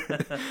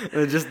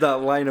 And just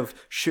that line of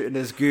shooting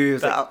his goo.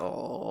 Like, I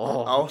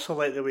also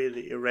like the way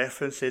that he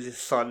references his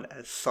son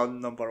as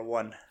son number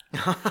 1.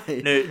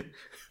 Now,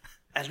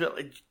 as well,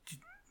 do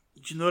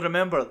you not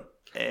remember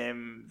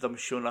them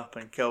showing up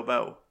in Kill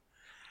Bill?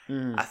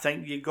 I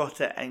think you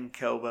got it in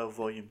Kill Bill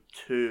Volume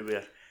 2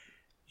 where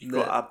you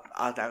got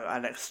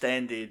an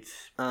extended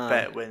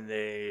bit when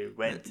they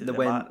went to the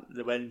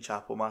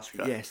Whitechapel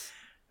Massacre. Yes.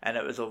 And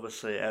it was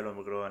obviously Errol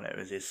McGraw and it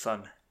was his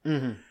son.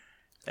 Mm-hmm.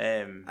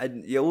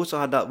 And you also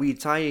had that wee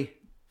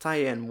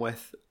tie-in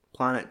with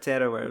Planet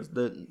Terror where it was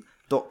the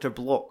Dr.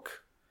 Block.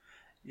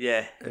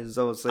 Yeah. Is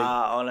obviously...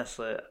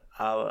 honestly,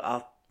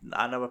 I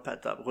never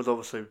picked up because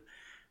obviously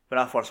when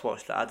I first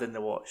watched it, I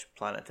didn't watch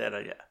Planet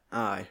Terror yet.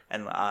 Aye.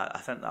 And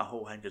I think that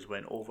whole thing just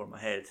went over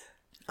my head.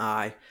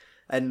 Aye.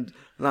 And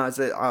that's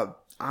it.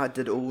 I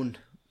did own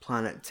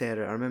Planet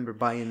Terror. I remember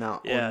buying that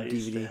on DVD. Yeah, I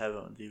used to have it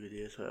on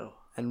DVD as well.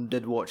 and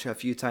did watch it a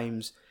few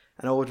times.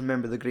 And I always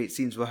remember the great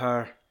scenes with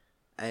her,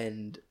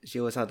 and she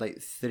always had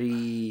like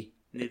 3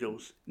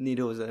 needles, and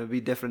it would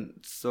be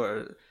different sort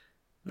of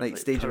like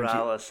stages.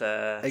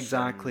 paralysis.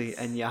 Exactly,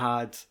 and you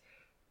had,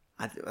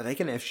 I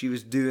reckon if she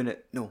was doing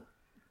it, no,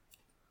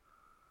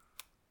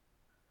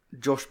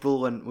 Josh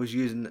Brolin was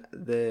using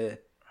the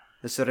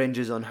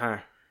syringes on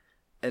her,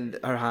 and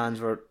her hands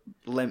were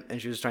limp,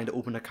 and she was trying to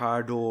open a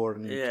car door,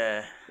 and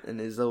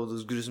there's all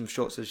those gruesome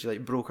shots that she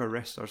like broke her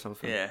wrist or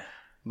something. Yeah.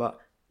 But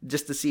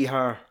just to see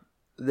her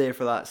there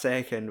for that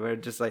second, where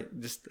just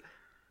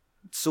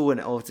sewing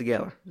it all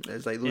together,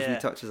 it's like those wee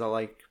touches I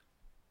like.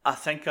 I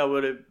think I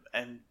would have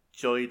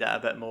enjoyed it a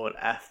bit more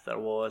if there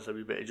was a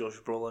wee bit of Josh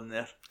Brolin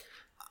there.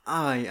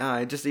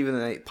 Aye, just even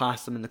like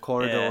past him in the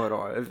corridor,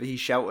 or if he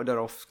shouted her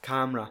off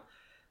camera.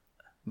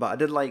 But I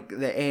did like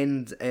the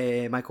end.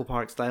 Michael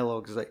Park's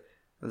dialogue is like,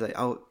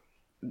 "I'll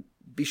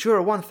be sure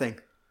of one thing: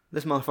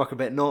 this motherfucker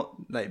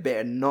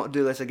better not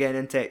do this again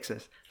in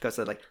Texas." Because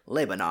they're like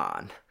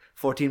Lebanon.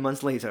 14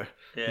 months later,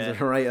 he's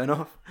like, right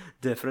enough,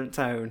 different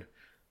town.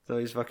 So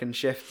he's fucking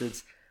shifted,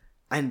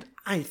 and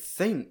I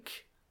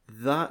think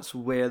that's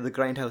where the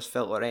Grindhouse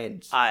filter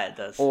ends. Aye, it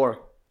does.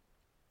 Or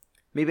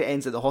maybe it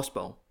ends at the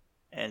hospital.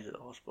 Ends at the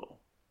hospital.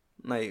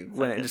 Like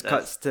when it just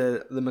cuts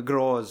to the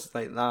McGraws,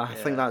 like that. I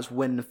think that's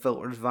when the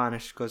filters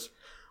vanish, because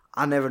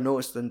I never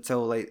noticed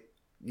until like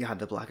you had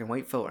the black and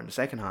white filter in the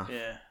second half.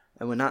 Yeah.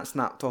 And when that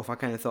snapped off, I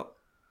kind of thought,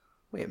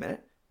 wait a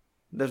minute,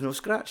 there's no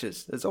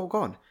scratches. It's all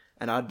gone.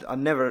 And I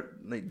never,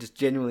 like, just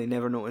genuinely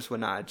never noticed when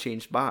that had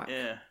changed back.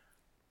 Yeah.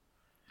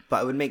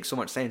 But it would make so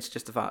much sense,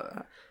 just the fact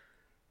that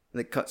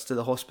it cuts to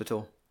the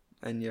hospital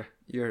and your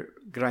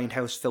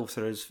Grindhouse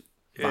filter is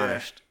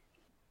vanished.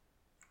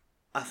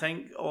 I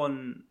think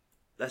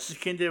this is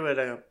kind of where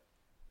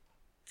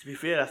to be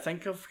fair, I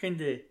think I've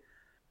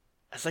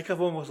it's like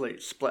I've almost like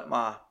split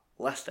my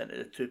list into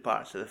the 2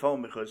 parts of the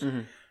film, because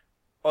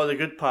all the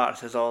good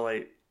parts is all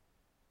like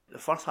the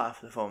first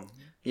half of the film.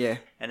 Yeah.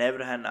 And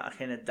everything that I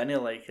kind of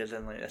didn't like is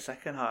in like the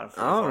second half of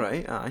the film.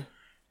 Right, aye.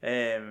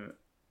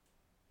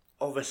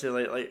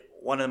 Obviously, like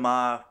one of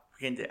my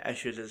kind of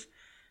issues is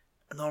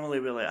normally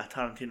with like a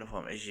Tarantino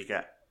film is you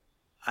get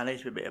a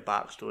nice bit of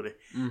backstory.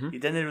 You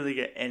didn't really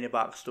get any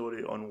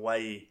backstory on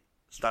why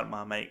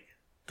Stuntman Mike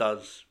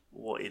does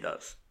what he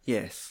does.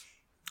 Yes.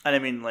 And I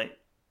mean, like,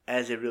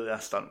 is he really a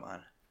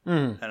stuntman?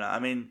 And I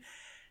mean,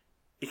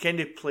 he kind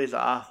of plays it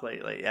off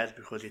like he is,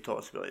 because he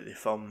talks about like the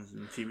films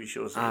and TV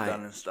shows that he's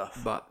done and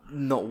stuff. But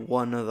not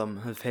one of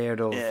them have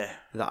heard of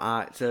the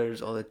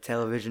actors or the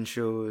television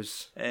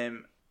shows.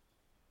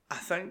 I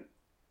think,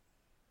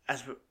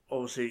 as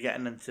obviously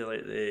getting into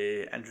like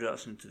the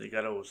introduction to the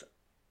girls,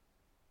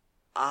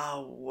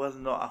 I was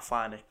not a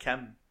fan of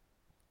Kim.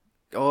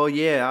 Oh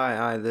yeah,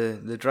 aye,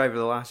 the driver,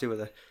 the lassie with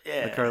the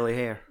curly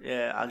hair.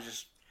 Yeah,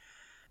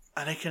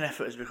 I reckon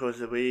if it was because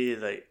the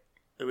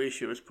way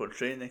she was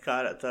portraying the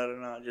character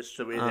and that, just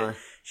the way that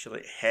she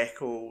like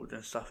heckled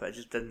and stuff, I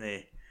just didn't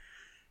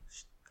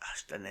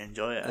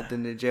enjoy it. It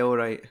didn't gel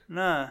right.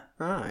 Nah.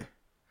 Aye.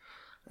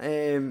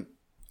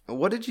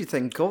 What did you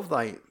think of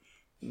like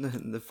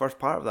the first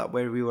part of that,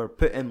 where we were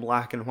put in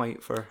black and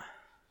white for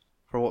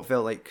what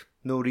felt like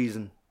no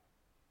reason?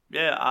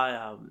 Yeah, I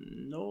have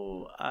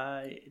no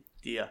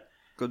idea.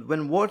 Good.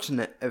 When watching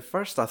it, at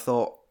first I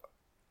thought,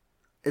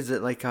 is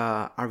it like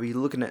are we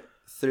looking at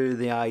through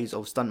the eyes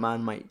of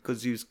Stuntman Mike?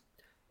 Because he was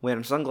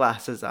wearing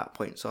sunglasses at that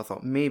point, so I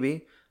thought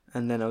maybe.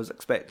 And then I was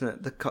expecting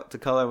it to cut to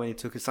colour when he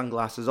took his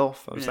sunglasses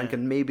off. I was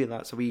thinking maybe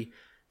that's a wee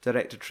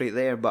director trait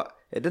there, but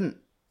it didn't.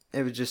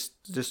 It was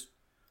just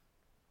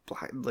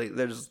black. Like,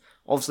 there's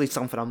obviously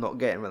something I'm not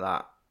getting with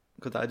that,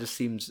 because that just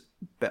seems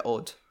a bit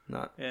odd.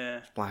 That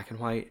it's black and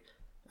white.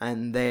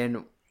 And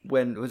then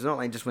when it was not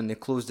like just when they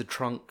close the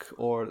trunk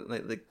or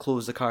like they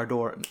close the car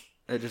door,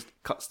 it just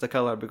cuts the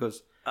colour,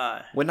 because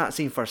when that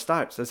scene first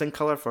starts, it's in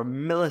colour for a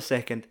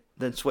millisecond,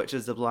 then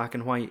switches to black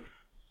and white.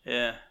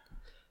 Yeah.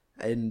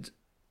 And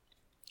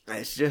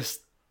it's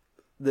just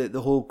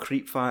the whole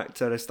creep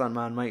factor of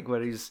Stuntman Mike,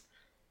 where he's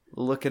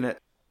looking at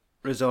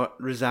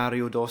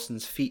Rosario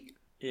Dawson's feet.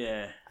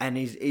 Yeah. And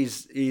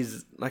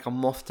he's like a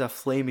moth to a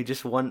flame. He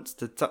just wants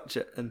to touch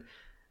it, and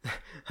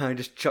he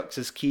just chucks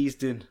his keys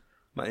down.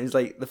 But he's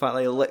like, the fact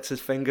that he licks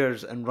his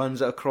fingers and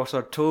runs it across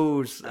her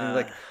toes, and he's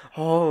like,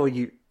 oh,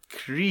 you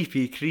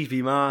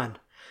creepy man.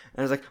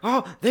 And he's like,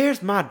 oh,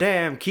 there's my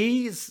damn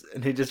keys,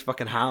 and he just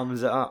fucking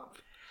hams it up.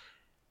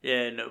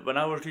 Yeah, no, when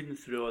I was reading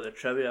through all the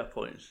trivia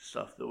points and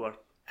stuff that were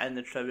in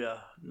the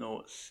trivia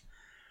notes,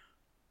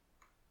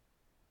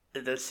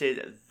 it did say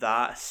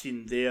that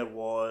scene there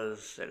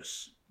was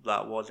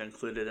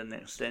included in the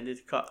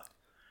extended cut.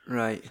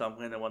 Right. So I'm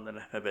kind of wondering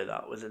if maybe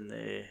that was in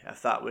the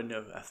if that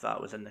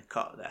was in the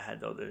cut that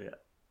had all the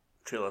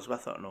trailers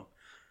with it or no.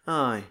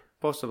 Aye,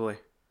 possibly.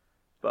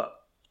 But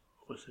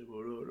obviously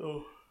we don't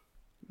know.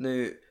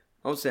 Now,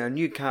 obviously our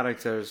new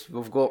characters,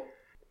 we've got,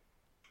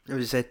 as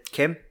you said,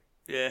 Kim.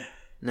 Yeah.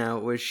 Now,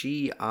 was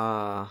she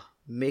a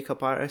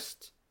makeup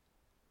artist?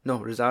 No,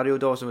 Rosario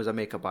Dawson was a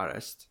makeup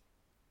artist.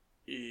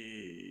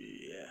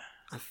 Yeah.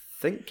 I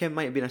think Kim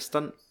might have been a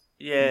stunt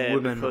Yeah,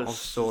 woman because of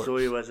sorts.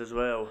 Zoe was as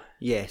well.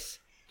 Yes,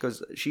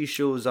 because she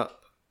shows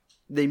up.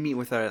 They meet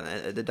with her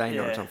at the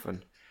diner or Yeah.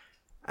 something,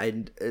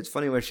 and it's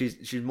funny where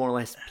she's more or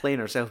less playing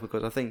herself,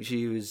 because I think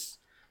she was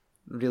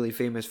really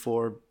famous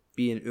for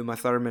being Uma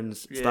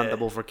Thurman's stand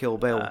double for Kill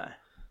Bill.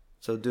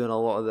 So doing a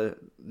lot of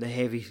the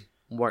heavy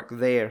work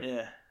there.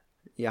 Yeah.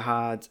 You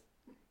had,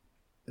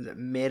 is it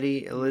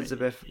Mary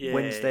Elizabeth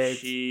Winstead?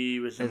 She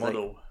was a It's like-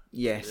 model.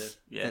 Yes,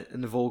 Yeah.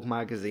 in the Vogue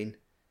magazine.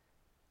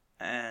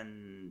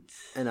 And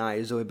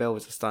Zoe Bell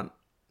was a stunt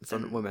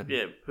woman.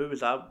 yeah, who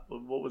was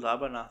what was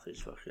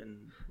Abernathy's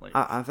fucking like?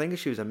 I think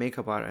she was a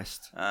makeup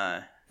artist.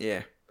 Aye.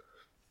 Yeah.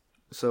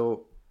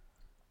 So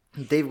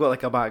they've got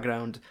like a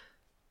background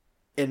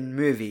in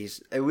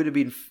movies. It would have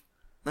been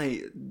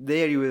like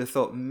there. You would have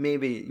thought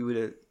maybe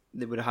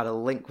they would have had a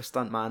link with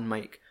Stuntman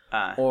Mike,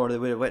 Aye. or they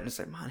would have witnessed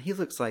like, man, he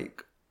looks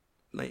like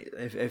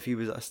if he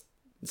was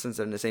since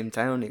they're in the same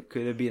town, it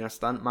could have been a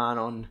stuntman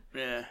on.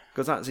 Yeah.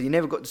 Because that's so you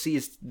never got to see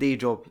his day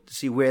job to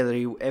see whether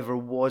he ever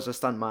was a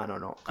stuntman or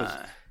not. Because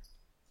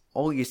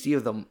all you see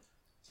of them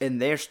in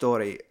their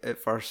story at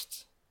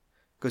first,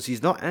 because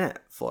he's not in it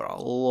for a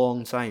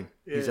long time.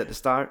 Yeah. He's at the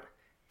start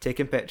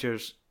taking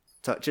pictures,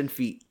 touching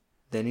feet,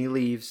 then he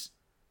leaves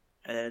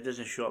And then it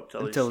doesn't show up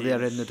till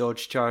they're in the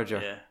Dodge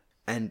Charger. Yeah.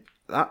 And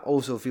that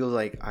also feels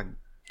like a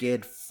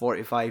good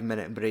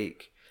 45-minute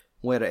break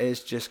where it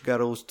is just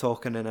girls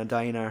talking in a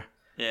diner,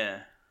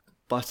 Yeah.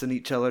 busting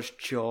each other's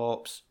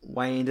chops,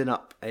 winding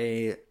up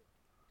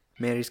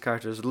Mary's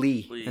character's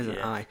Lee, isn't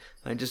yeah. I?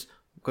 And just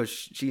because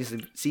she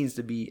seems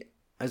to be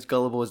as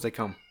gullible as they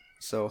come.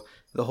 So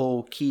the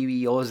whole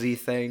Kiwi Aussie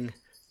thing,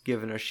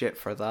 giving her shit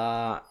for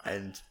that,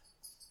 and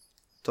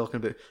talking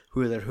about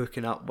who they're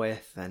hooking up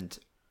with, and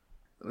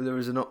there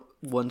was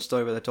one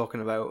story where they're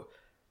talking about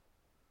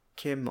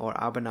Kim or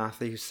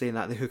Abernathy who's saying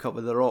that they hook up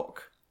with The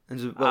Rock. And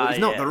so, well, he's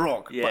not The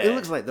Rock, but he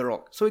looks like The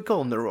Rock, so we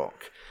call him The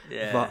Rock.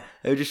 Yeah. But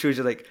it just shows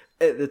you, like,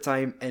 at the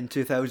time in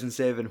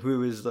 2007, who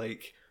was,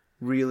 like,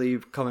 really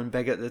coming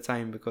big at the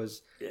time,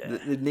 because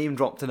the name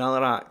dropped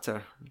another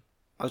actor.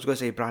 I was going to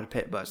say Brad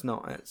Pitt, but it's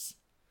not. It's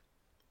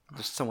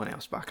just someone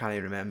else, but I can't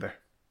even remember.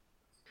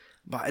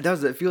 But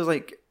it feels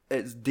like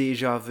it's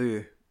deja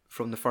vu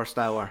from the first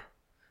hour.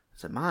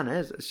 It's like, man,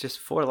 it's just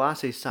four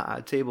lassies sat at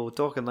a table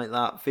talking like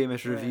that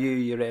famous review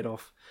you read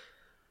off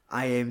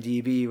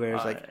IMDb, where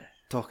it's like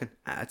talking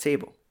at a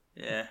table.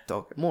 Yeah.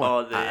 Talking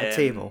more at a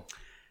table.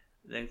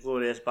 The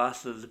Inglourious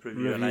Bastards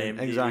review on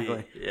IMDb.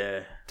 Exactly.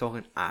 Yeah.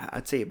 Talking at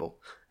a table.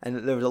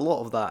 And there was a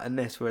lot of that in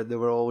this, where they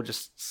were all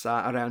just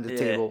sat around the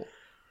table.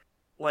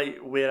 Like,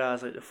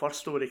 whereas, like, the first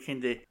story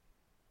kind of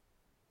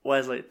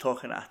was, like,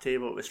 talking at a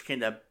table. It was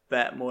kind of a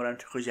bit more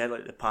into, because you had,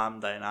 like, the Pam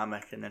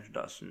dynamic in the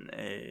introduction.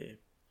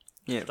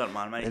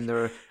 Stuntman Mike. And they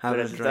were having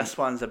whereas a drink. this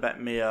one's a bit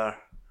more...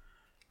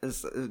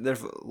 They're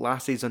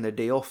lassies on their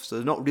day off, so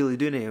they're not really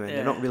doing anything. Yeah.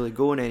 They're not really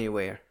going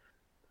anywhere.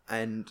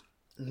 And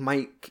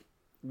Mike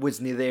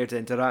wasn't there to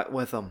interact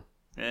with them.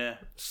 Yeah.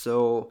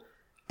 So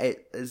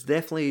it's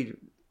definitely,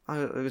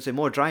 I would say,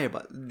 more drier,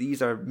 but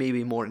these are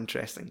maybe more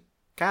interesting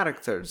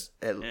characters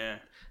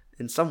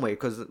in some way,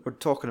 because we're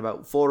talking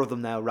about four of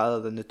them now rather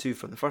than the two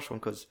from the first one,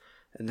 because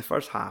in the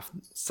first half,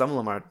 some of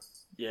them are...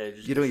 Yeah,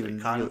 just you don't even...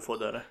 cannon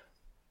fodder.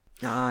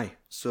 Aye.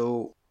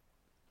 So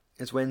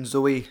it's when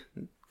Zoe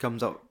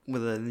comes up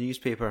with a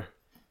newspaper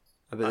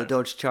about the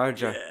Dodge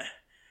Charger,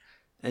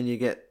 and you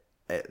get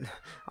it.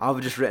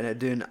 I've just written it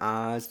down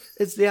as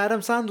it's the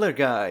Adam Sandler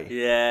guy.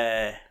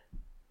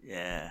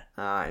 Yeah.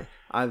 Aye.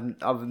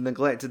 I've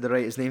neglected to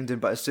write his name down,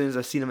 but as soon as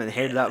I seen him and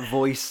heard that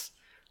voice,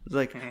 it's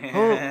like,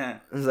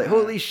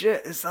 holy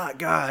shit, it's that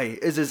guy.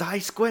 Is his eye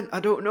squint? I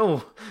don't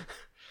know.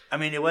 I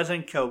mean, he was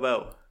in Kill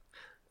Bill.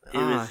 He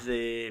was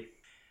the...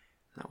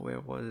 Where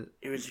was it?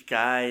 He was a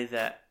guy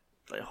that,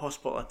 like,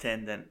 hospital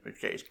attendant would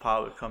get his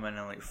pal would come in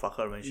and, like, fuck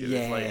her when she was,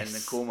 like, in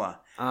the coma.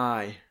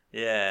 Aye.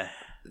 Yeah.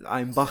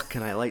 I'm Buck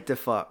and I like to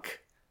fuck.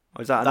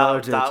 Was that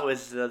another dude? That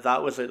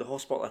was like the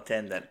hospital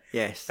attendant.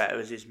 Yes. But it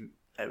was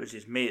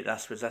his mate.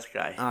 That was this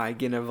guy. Aye,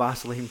 getting a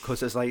Vaseline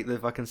because it's like the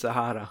fucking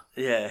Sahara.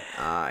 Yeah.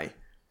 Aye.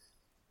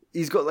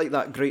 He's got like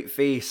that great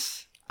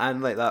face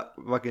and like that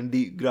fucking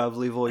deep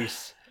gravelly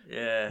voice.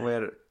 Yeah.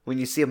 Where when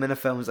you see him in a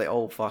film, it's like,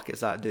 oh fuck,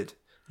 it's that dude.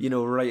 You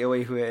know right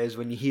away who it is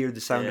when you hear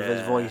the sound of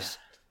his voice.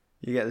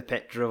 You get the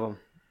picture of him. In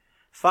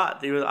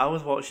fact, I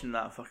was watching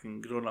that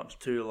fucking Grown Ups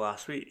 2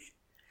 last week.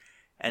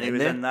 And he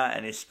was in that,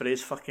 and he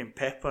sprays fucking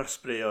pepper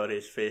spray on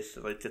his face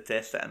to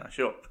test it in a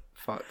shop.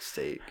 Fuck's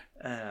sake.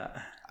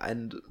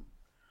 And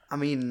I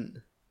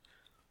mean,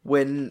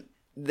 when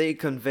they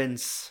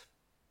convince,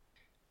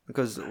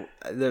 because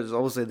there's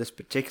obviously this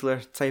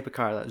particular type of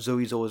car that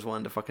Zoe's always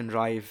wanted to fucking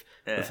drive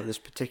with this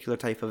particular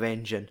type of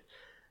engine,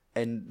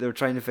 and they're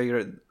trying to figure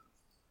out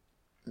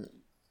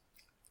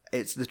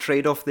it's the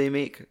trade-off they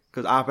make,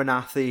 because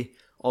Abernathy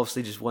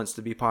obviously just wants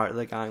to be part of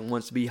the gang,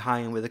 wants to be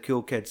hanging with the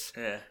cool kids.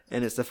 Yeah.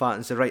 And it's the fact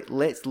and say, right,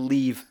 let's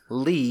leave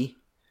Lee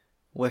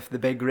with the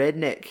big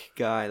redneck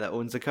guy that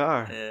owns the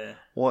car. Yeah.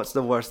 What's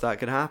the worst that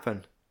could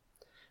happen?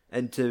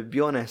 And to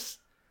be honest,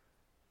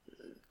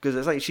 because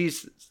it's like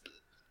she's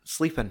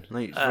sleeping,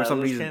 like for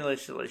some reason. Kind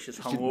of like she's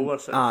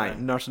hungover.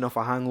 Nursing off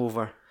a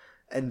hangover,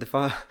 and the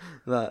fact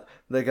that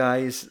the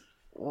guys,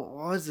 what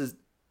was his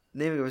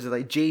name? Was it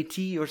like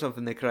JT or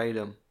something? They cried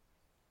him.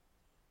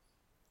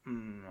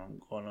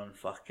 I'm going on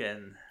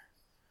fucking.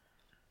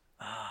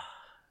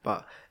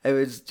 But it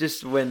was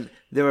just when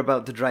they were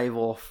about to drive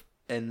off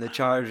in the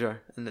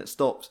Charger, and it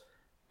stops,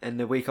 and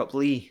they wake up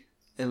Lee,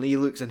 and Lee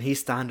looks and he's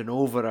standing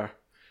over her,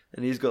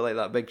 and he's got like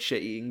that big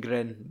shit-eating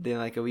grin, doing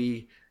like a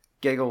wee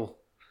giggle.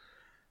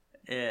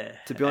 Yeah.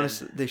 To be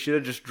honest, they should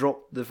have just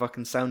dropped the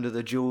fucking sound of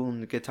the Joel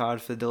and the guitar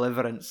for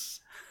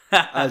Deliverance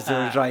as they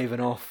were driving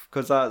off,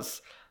 because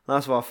that's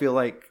what I feel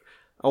like.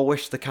 I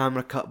wish the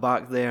camera cut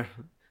back there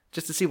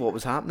just to see what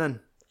was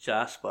happening.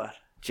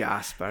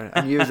 Jasper,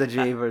 and you as a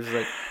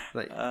Javers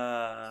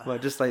well,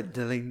 just like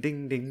ding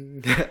ding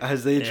ding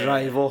as they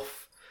drive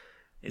off.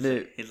 He's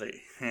like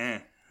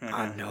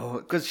I know,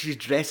 because she's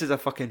dressed as a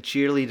fucking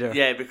cheerleader.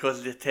 Yeah,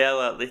 because they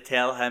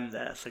tell him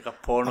that it's like a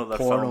porno they're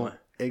filming.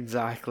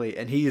 Exactly,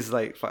 and he's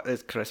like,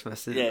 it's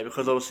Christmas. Yeah,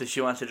 because obviously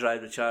she wants to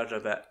drive the Charger,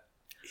 but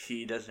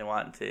he doesn't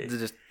want to. To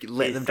just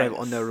let them drive it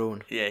on their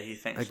own. Yeah, he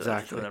thinks exactly.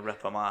 That he's going to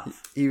rip him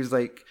off. He was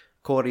like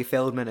Corey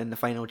Feldman in the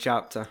final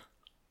chapter.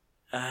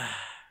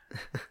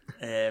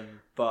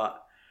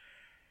 But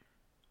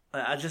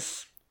I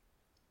just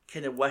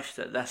kind of wish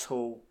that this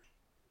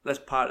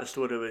part of the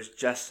story was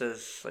just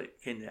as like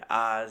kind of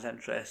as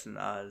interesting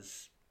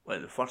as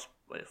like the first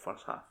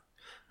half.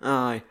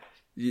 Aye,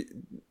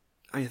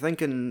 are you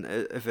thinking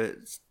if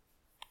it's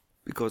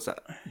because it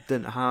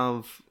didn't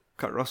have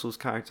Kurt Russell's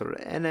character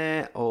in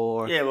it,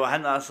 or yeah? Well, I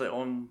think that's like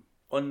on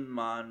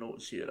my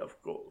notes here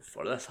I've got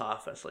for this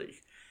half. It's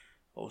like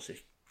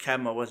obviously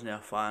Kim, I wasn't a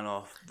fan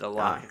of the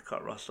lack of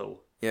Kurt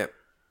Russell. Yep.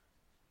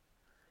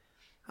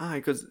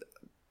 Because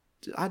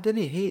I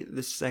didn't hate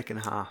the second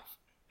half.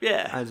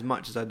 Yeah. As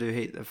much as I do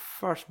hate the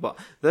first, but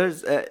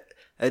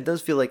it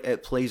does feel like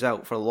it plays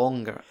out for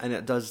longer, and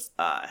it does.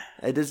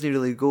 It doesn't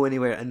really go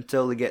anywhere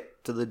until they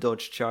get to the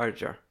Dodge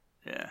Charger.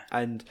 Yeah.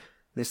 And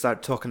they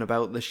start talking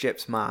about the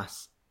ship's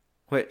mass,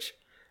 which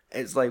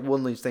it's like one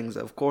of those things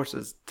that, of course,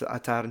 is a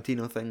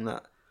Tarantino thing.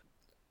 That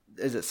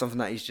is it something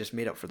that he's just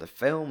made up for the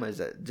film? Is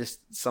it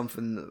just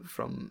something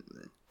from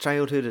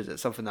childhood? Is it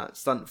something that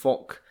stunt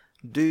folk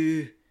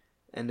do?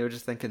 And they were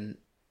just thinking,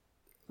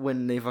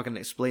 when they fucking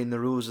explained the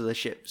rules of the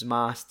ship's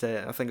mass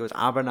to, I think it was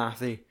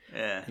Abernathy.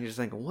 Yeah. And you're just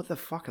thinking, what the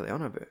fuck are they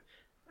on about?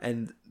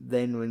 And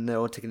then when they're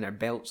all taking their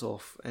belts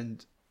off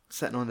and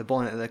sitting on the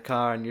bonnet of the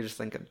car, and you're just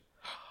thinking,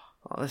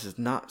 oh, this is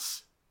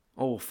nuts.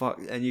 Oh,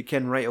 fuck. And you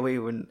can right away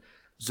when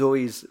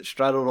Zoe's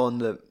straddled on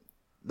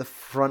the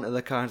front of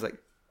the car, it's like,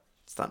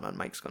 Stuntman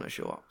Mike's going to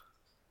show up.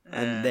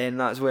 And then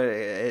that's where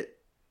it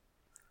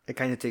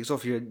kind of takes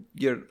off.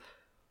 Your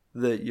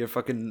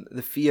fucking,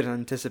 the fear and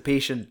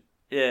anticipation.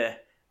 Yeah.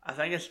 I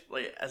think it's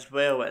like, as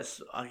well,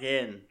 it's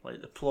again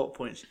like the plot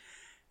points.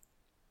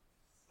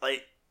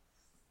 Like,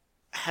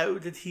 how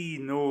did he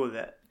know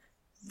that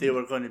they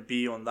were going to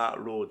be on that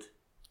road?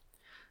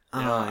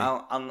 You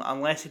know,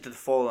 unless he did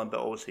follow them, but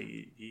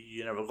obviously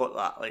you never got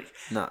that. Like,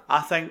 nah.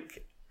 I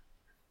think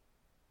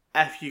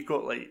if you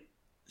got like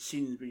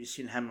scenes where you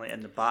seen him like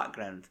in the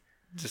background,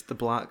 just the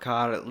black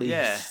car at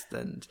least,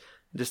 and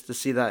just to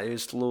see that he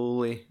was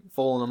slowly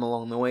following them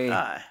along the way.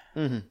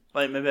 Mm-hmm.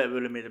 Like maybe it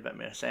would have made a bit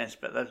more sense,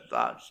 but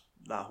that's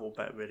that whole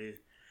bit where he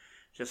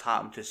just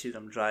happened to see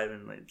them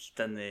driving, like,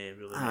 didn't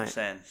really make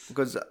sense.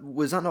 Because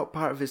was that not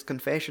part of his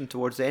confession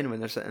towards the end when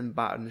they're sitting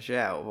batting the shit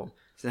out of him?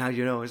 So how do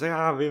you know? He's like,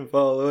 I've been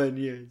following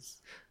you.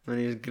 When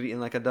he was greeting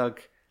like a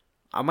dog.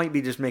 I might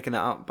be just making it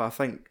up, but I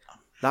think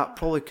that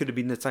probably could have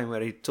been the time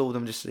where he told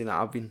him, just saying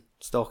that I've been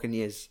stalking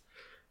you.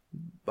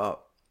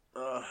 But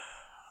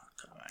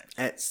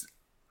it's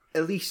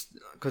at least,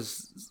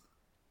 because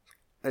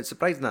it's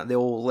surprising that they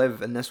all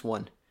live in this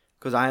one.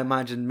 Because I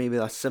imagine maybe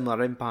a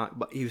similar impact,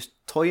 but he was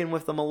toying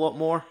with them a lot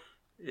more.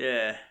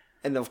 Yeah.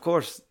 And of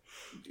course,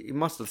 he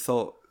must have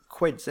thought,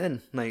 quid's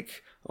in.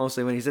 Like,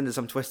 obviously, when he's into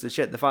some twisted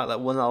shit, the fact that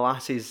one of the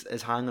lassies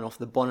is hanging off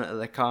the bonnet of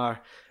the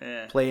car,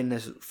 playing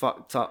this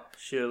fucked up.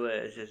 Surely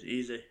it's just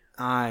easy.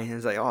 Aye, and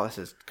it's like, oh, this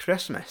is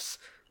Christmas.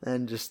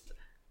 And just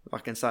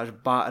fucking starts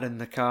battering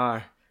the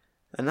car.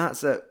 And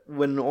that's it.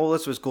 When all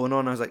this was going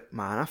on, I was like,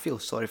 man, I feel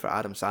sorry for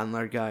Adam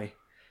Sandler guy.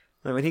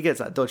 Like, when he gets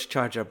that Dodge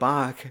Charger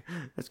back,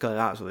 it's going to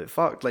be absolutely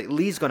fucked. Like,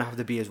 Lee's going to have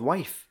to be his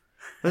wife.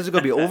 This is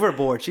going to be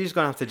overboard. She's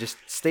going to have to just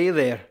stay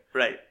there.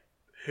 Right.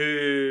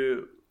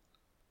 Who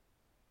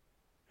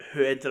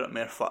ended up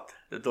more fucked?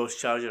 The Dodge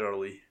Charger or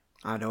Lee?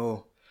 I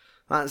know.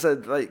 That's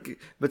it. Like,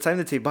 by the time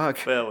they take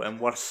back. Well, in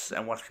worse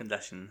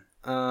condition.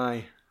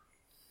 Aye.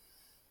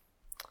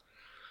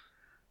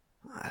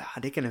 I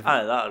reckon if...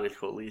 that would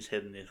got Lee's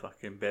head in the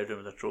fucking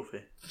bedroom with a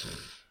trophy.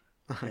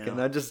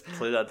 I just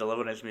play that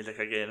Deliverance music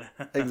again.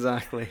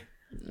 Exactly.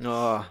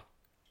 Oh,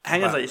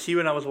 thing is, like, see,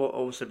 when I was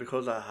obviously,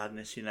 because I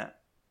hadn't seen it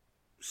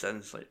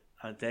since like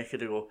a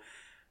decade ago.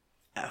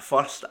 At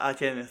first, I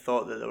kind of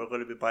thought that they were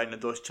going to be buying the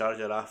Dodge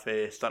Charger off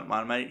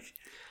Stuntman Mike,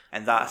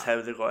 and that's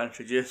how they got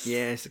introduced.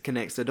 Yes, it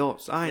connects the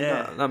dots.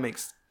 That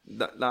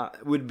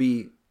that would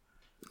be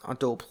a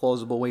total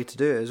plausible way to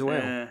do it as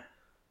well.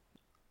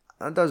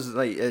 That does,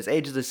 like, it's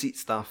edge of the seat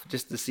stuff,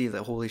 just to see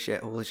that holy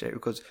shit,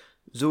 because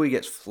Zoe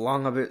gets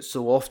flung about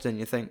so often,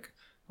 you think,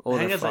 oh, the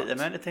thing is, like, the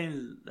amount of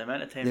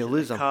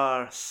times the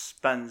car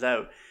spins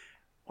out,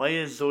 why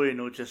is Zoe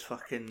not just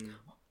fucking...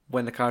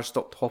 When the car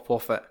stopped, hop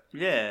off it.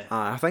 Yeah.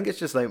 I think it's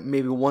just, like,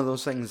 maybe one of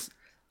those things,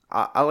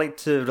 I like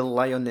to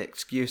rely on the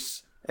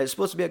excuse, it's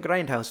supposed to be a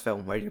Grindhouse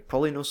film, where you're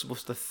probably not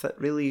supposed to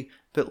really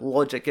put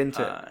logic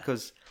into it,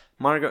 because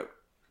Margaret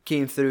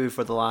came through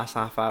for the last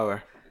half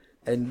hour,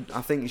 and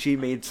I think she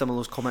made some of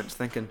those comments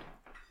thinking,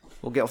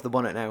 we'll get off the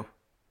bonnet now.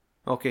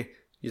 Okay,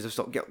 you just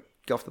stop, get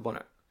off the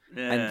bonnet.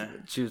 Yeah.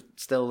 And she was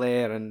still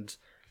there, and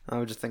I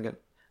was just thinking,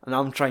 and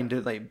I'm trying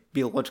to, like,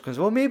 be logical,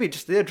 well, maybe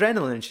just the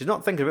adrenaline, and she's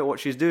not thinking about what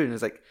she's doing.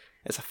 It's like,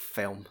 it's a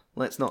film,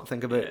 let's not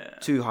think about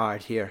it too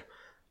hard here.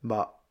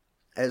 But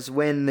it's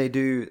when they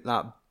do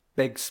that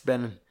big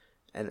spin,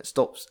 and it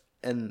stops,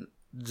 and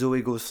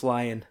Zoe goes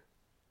flying,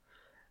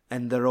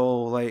 and they're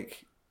all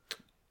like,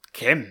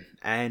 Kim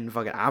and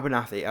fucking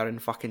Abernathy are in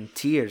fucking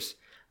tears.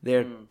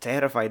 They're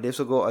terrified. They've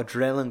still got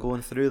adrenaline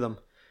going through them.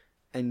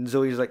 And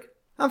Zoe's like,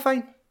 I'm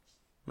fine.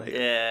 Like,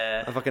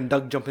 a fucking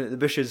Doug jumping at the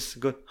bushes,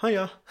 going,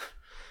 hiya.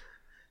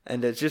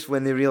 And it's just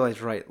when they realise,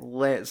 right,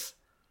 let's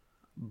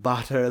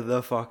batter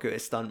the fuck out of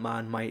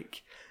Stuntman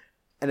Mike.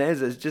 And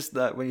it's just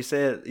that when you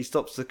say it, he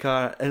stops the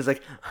car and it's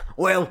like,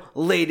 well,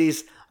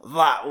 ladies,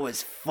 that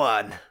was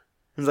fun.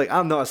 It's like,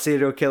 I'm not a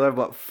serial killer,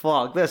 but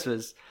fuck, this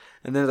was...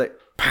 And then it's like,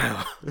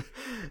 pow.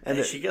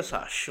 And she gets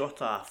that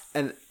shot off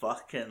and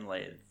fucking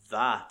like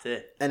that,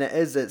 eh? And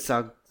it's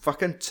a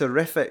fucking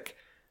terrific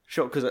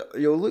shot, because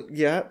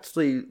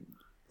it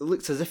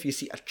looks as if you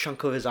see a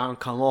chunk of his arm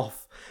come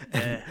off.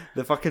 And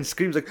the fucking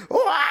scream's like,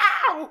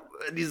 wow!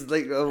 And he's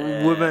like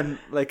a woman,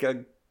 like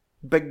a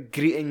big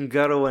greeting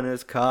girl in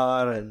his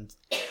car. And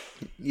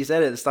you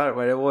said at the start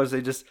where it was,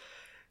 they just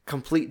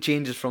complete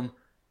changes from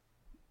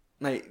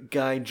like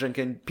guy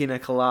drinking pina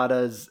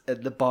coladas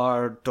at the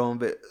bar, talking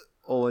about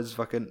all his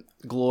fucking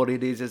glory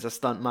days as a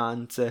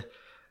stuntman, to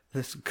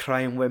this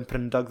crying,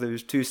 whimpering Doug that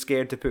was too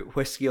scared to put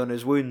whiskey on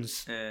his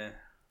wounds. It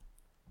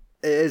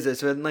is,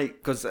 it's when, like,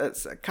 because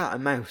it's a cat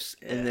and mouse,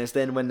 and it's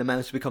then when the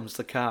mouse becomes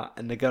the cat,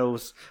 and the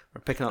girls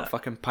are picking up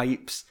fucking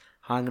pipes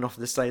hanging off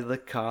the side of the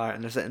car,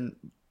 and they're sitting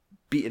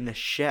beating the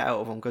shit out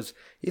of him because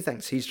he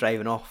thinks he's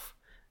driving off,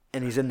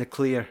 and he's in the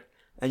clear.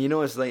 And you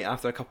notice, like,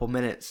 after a couple of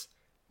minutes,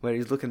 where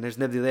he's looking, there's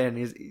nobody there, and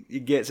he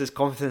gets his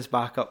confidence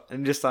back up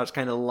and just starts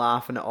kind of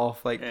laughing it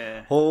off, like,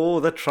 oh,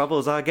 the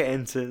troubles I get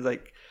into,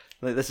 like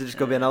this is just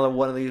gonna be another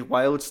one of these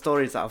wild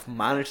stories that I've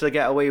managed to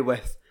get away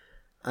with.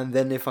 And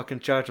then they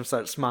fucking charge him,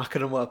 start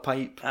smacking him with a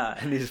pipe,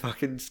 and he's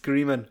fucking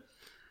screaming.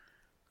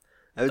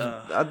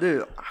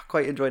 I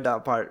quite enjoyed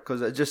that part,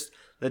 because it just,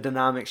 the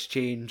dynamics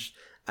changed,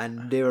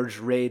 and they were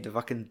just ready to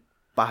fucking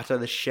batter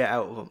the shit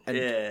out of him.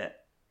 And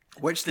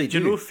which they do.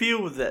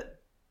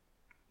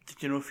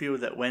 Did you not feel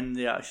that when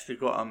they actually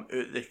got him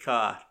out of the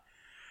car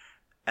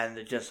and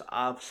they just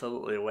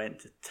absolutely went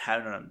to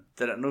town on him,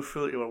 did it not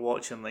feel like you were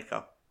watching like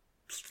a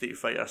Street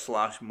Fighter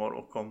 /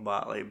 Mortal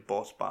Kombat like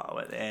boss battle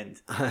at the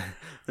end?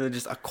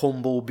 Just a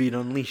combo being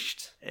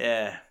unleashed.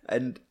 Yeah.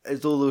 And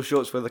it's all those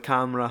shots where the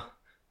camera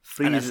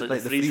freezes,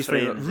 like the freeze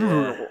frame,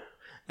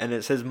 and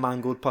it's his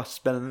mangled pus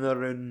spinning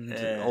around,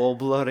 all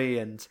blurry,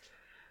 and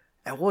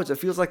it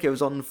feels like it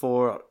was on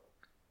for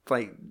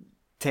like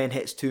 10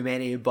 hits too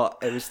many, but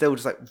it was still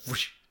just like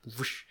whoosh,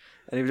 whoosh,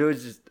 and he was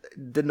always just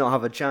did not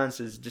have a chance.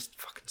 It's just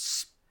fucking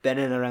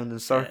spinning around in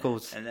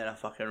circles, and then a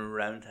fucking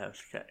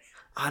roundhouse kick.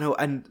 I know,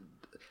 and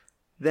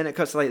then it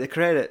cuts to like the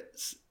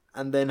credits,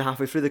 and then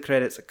halfway through the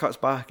credits it cuts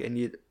back,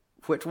 and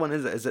which one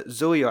is it? Is it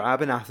Zoe or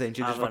Abernathy? And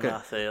she just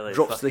fucking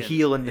drops the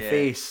heel in the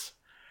face,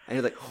 and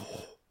you're like,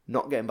 oh,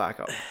 not getting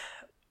back up.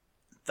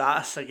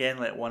 That's again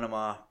like one of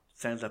my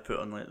things I put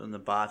on like on the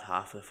bad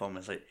half of the film,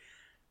 is like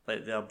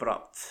the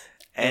abrupt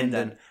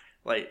ending.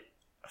 Like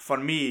for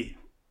me,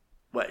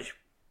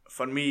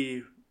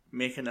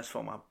 making this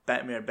film a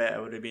bit more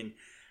better would have been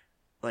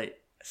like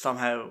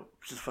somehow,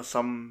 just for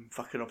some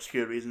fucking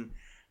obscure reason,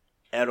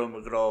 Errol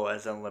McGraw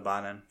is in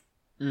Lebanon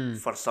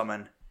for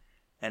something,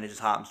 and he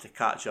just happens to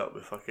catch up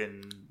with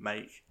fucking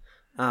Mike.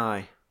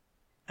 Aye.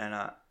 And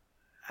I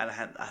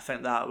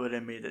think that would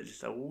have made it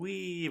just a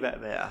wee bit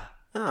better.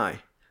 Aye.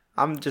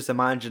 I'm just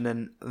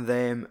imagining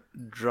them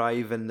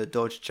driving the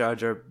Dodge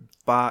Charger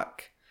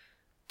back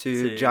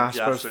to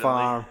Jasper's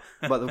farm,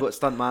 but they've got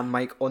Stuntman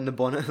Mike on the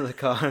bonnet of the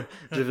car,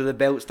 just with the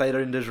belts tied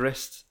around his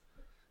wrist.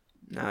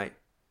 Aye.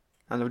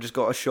 And they've just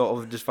got a shot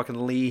of just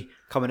fucking Lee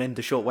coming in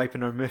to shot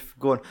wiping her mouth,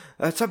 going,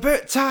 it's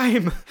about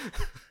time!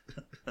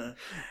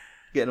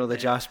 Getting all the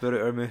Jasper out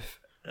of her mouth.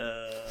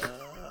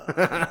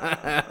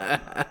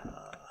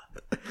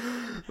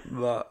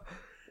 But,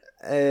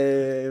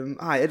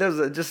 it does,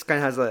 it just kind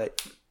of has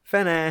like,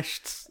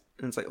 finished,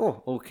 and it's like,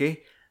 oh,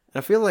 okay. And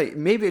I feel like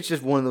maybe it's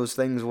just one of those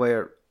things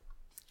where,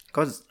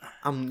 because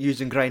I'm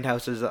using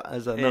Grindhouse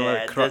as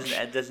another crutch.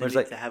 It doesn't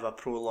need to have a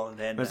prolonged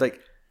ending. It's like,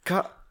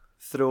 cut,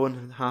 throw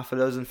in half a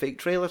dozen fake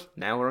trailers,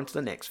 now we're on to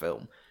the next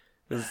film.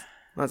 'Cause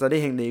that's, I don't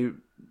think they...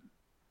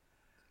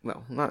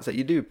 Well, that's it.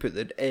 You do put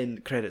the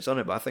end credits on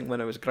it, but I think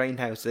when it was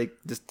Grindhouse, they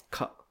just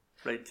cut...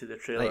 Right to the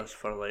trailers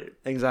for like...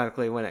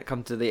 Exactly, when it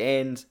come to the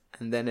end,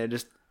 and then it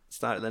just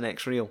started the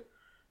next reel.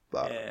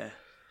 But Yeah.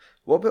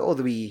 what about all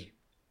the wee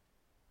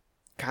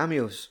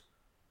cameos?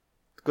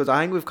 Because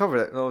I think we've covered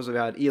it. Obviously, we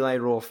had Eli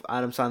Roth,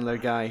 Adam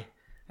Sandler guy,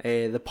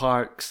 the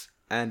Parks,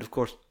 and of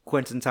course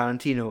Quentin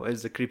Tarantino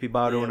is the creepy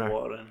bar owner.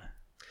 Warren.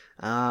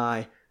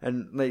 Aye,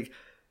 and like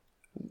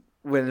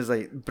when it's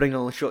like bring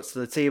all the shots to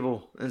the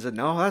table, and said,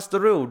 "No, that's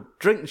the rule.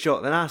 Drink the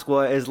shot, then ask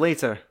what it is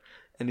later."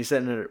 And he's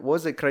sitting there.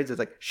 What's it cried? It's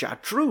like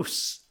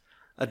chartreuse,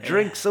 a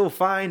drink so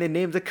fine they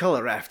named the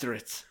color after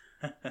it.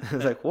 It's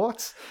like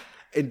what?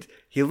 And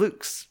he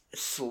looks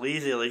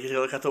Sleazy, like he's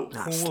got like a little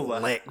that comb over.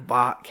 slick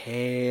back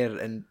hair,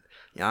 and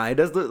yeah, he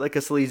does look like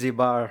a sleazy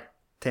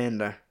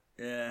bartender.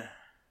 Yeah.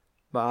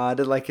 But I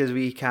did like his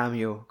wee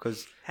cameo,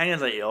 because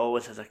Hanging's like he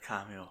always has a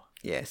cameo.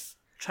 yes,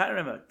 Trying to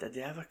remember, did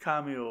he have a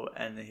cameo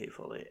in The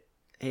Hateful Eight?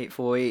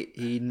 848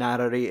 he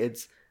narrated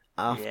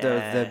after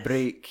the Yes.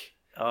 break.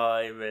 Oh,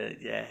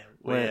 yeah.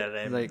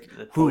 Where like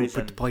the who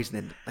poison. put the poison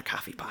in the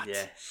coffee pot?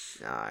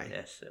 Yes. Aye.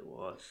 Yes, it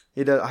was.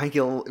 He does. I think he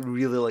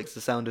really likes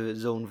the sound of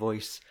his own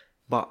voice,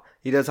 but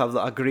he does have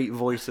a great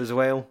voice as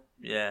well.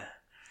 Yeah.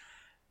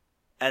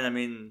 And I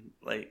mean,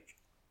 like,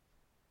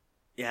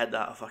 you had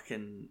that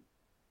fucking,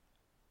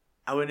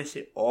 I wouldn't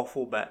say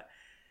awful, but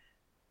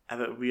a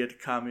bit weird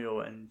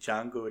cameo in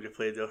Django where he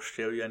played the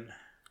Australian.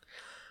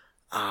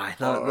 Aye,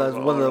 that was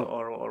one of the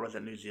or was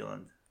it New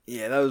Zealand?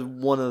 yeah, that was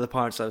one of the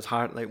parts that was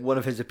hard. Like one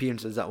of his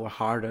appearances that were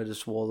harder to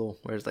swallow.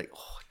 Where it's like,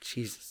 oh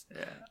Jesus,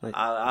 Yeah. Like,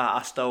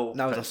 I still.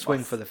 that was a swing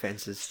my- for the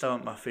fences. Still,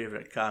 my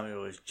favourite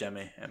cameo is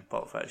Jimmy in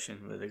Pulp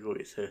Fiction where they go to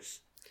his house.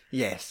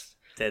 Yes,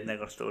 Dead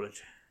nigger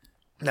storage.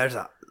 there's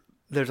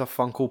a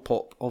Funko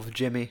Pop of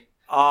Jimmy.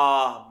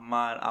 Oh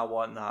man, I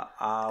want that.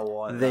 I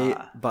want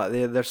that. But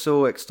they're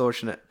so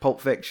extortionate.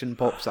 Pulp Fiction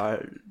pops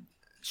are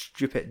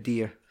stupid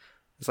dear.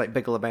 It's like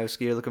Big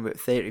Lebowski. You're looking about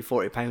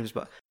 30-40 pounds,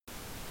 but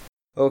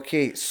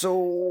okay.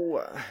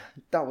 So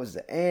that was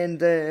the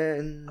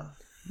ending.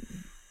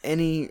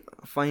 Any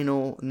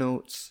final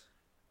notes?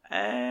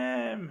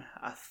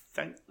 I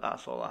think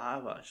that's all I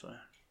have actually.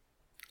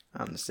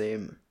 I'm the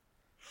same.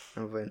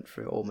 I went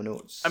through all my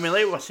notes. I mean,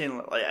 like we were saying,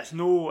 like it's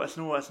no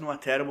a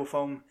terrible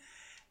film.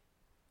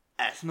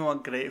 It's not a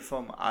great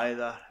film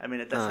either. I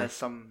mean, it does Aye. have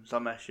some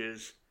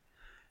issues.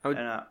 I would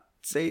in it.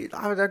 say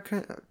I'd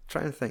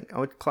try and think. I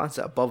would class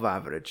it above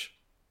average.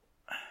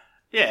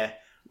 Yeah,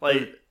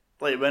 like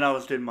when I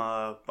was doing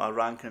my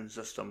ranking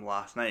system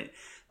last night,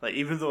 like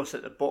even though it's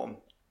at the bottom,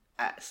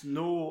 it's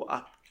no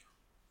a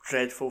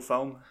dreadful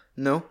film.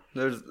 No,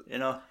 there's You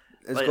know,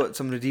 it's like, got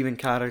some redeeming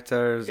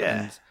characters,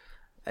 Yeah.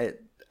 and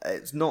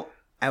it's not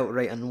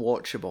outright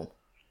unwatchable.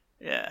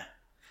 yeah,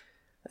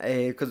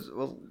 Because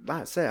well,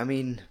 that's it. I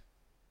mean,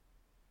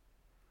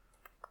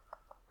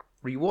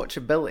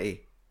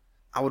 rewatchability.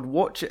 I would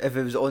watch it if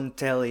it was on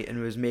telly and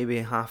it was maybe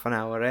half an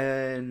hour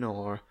in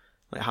or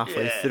like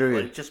halfway yeah,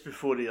 through. like just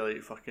before he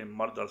like fucking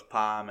murders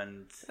Pam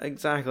and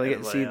Exactly, I get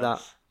to see everybody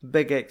else. that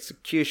big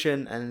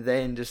execution, and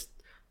then just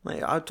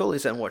like I'd totally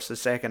sit and watch the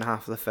second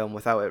half of the film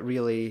without it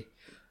really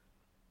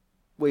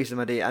wasting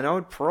my day, and I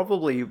would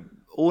probably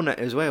own it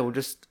as well.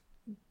 Just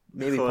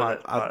maybe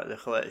part of the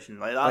collection.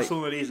 Like that's like- the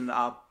only reason that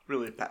I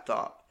really picked it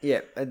up.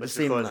 yeah, at the Was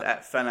same. because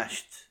it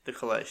finished the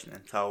collection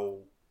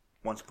until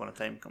Once Upon a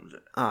Time comes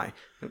out. Aye,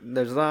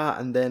 there's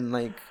that, and then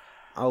like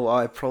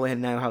I probably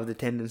now have the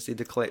tendency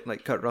to collect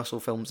like Kurt Russell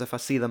films if I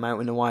see them out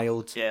in the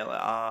wild. Yeah,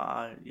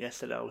 like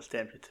yesterday I was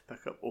tempted to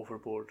pick up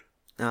Overboard,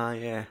 Ah,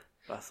 yeah,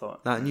 but I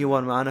thought that new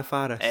one with Anna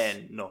Faris.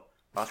 And no,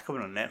 that's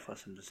coming on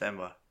Netflix in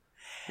December.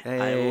 I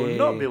Hey. will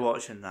not be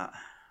watching that.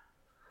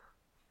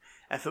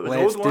 If it was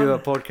Let's the old do a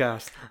one,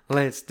 podcast.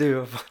 Let's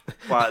do a.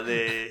 but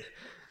the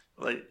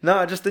like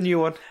No, just a new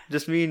one.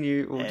 Just me and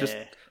you. We'll just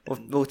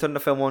we'll turn the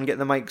film on, get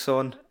the mics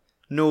on.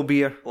 No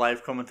beer.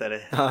 live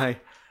commentary. Aye,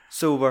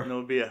 sober.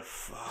 No beer.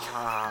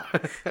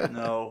 Fuck.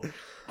 No.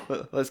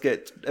 Let's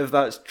get if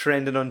that's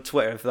trending on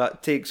Twitter. If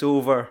that takes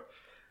over,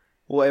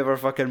 whatever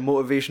fucking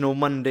motivational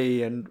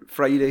Monday and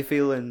Friday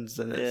feelings,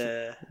 and it's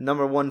Yeah.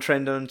 number one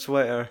trending on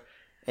Twitter.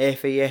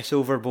 FAS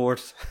overboard.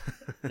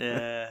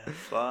 Yeah.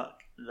 Fuck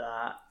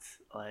that.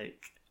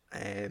 Like.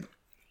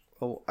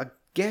 Well, I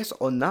guess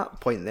on that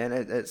point, then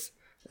it's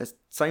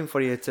time for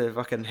you to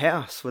fucking hit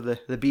us with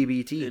the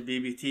BBT. The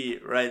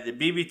BBT, right? The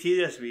BBT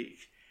this week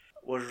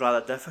was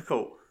rather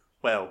difficult.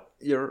 Well,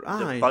 Your the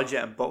eye.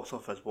 budget and box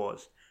office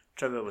was.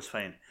 Trivia was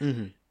fine.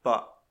 Mm-hmm.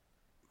 But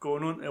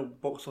going on to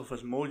Box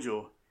Office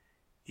Mojo,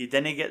 you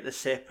didn't get the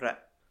separate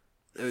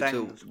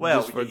things. Well,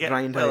 just for you get,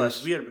 Grindhouse. well,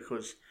 it's weird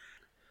because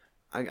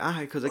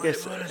Because I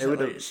guess what is it would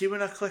like? have. See,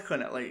 when I click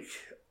on it, like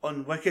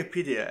on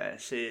Wikipedia,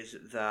 it says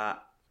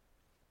that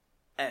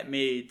it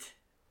made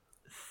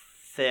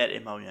 30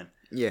 million.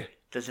 Yeah.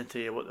 Doesn't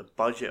tell you what the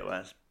budget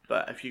was,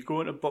 but if you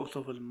go into Box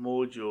Office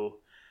Mojo,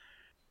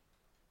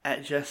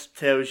 it just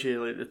tells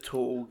you like the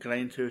total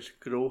Grindhouse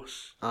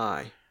gross,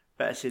 Aye.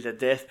 But it says that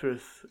Death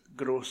Proof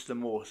grossed the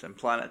most, and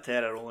Planet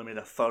Terror only made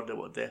a third of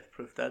what Death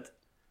Proof did.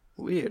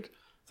 Weird.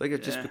 I think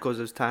it's just Yeah. because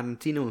it was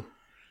Tarantino.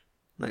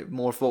 Like,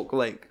 more folk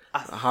like I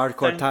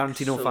hardcore think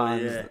Tarantino so,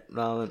 fans yeah.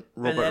 rather than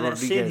Robert And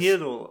it's Rodriguez. saying here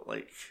though,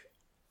 like,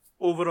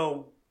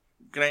 overall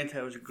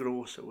Grindhouse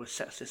gross, it was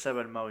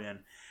 67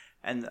 million,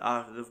 and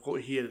they've got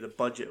here the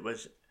budget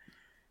was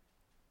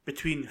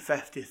between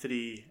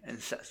 53 and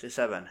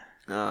 67.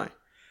 Aye.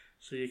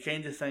 So you're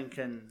kind of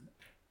thinking,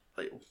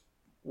 like,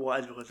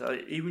 what is, because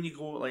like, even you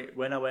go, like,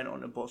 when I went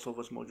on the Box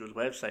Office Mojo's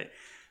website,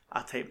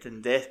 I typed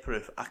in Death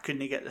Proof, I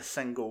couldn't get the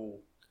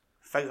single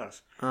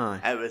figures.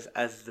 Aye. It was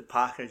as the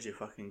package of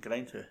fucking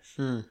Grindhouse.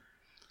 And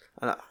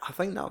I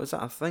think that was it.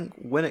 I think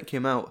when it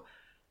came out,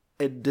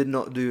 it did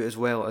not do as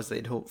well as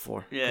they'd hoped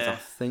for. 'Cause Yeah. I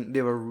think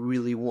they were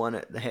really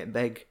wanting it to hit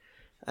big.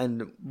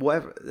 And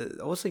whatever, it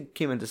also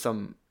came into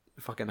some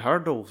fucking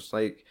hurdles.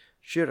 Like,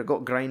 sure, it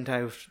got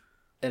Grindhouse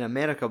in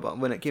America, but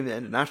when it came to the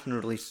international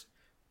release,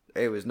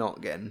 it was not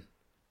getting.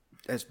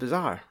 It's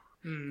bizarre.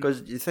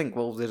 Because you think,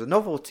 well, there's a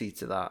novelty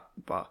to that,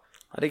 but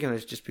I think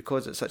it's just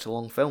because it's such a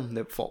long film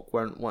that folk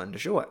weren't wanting to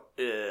show it.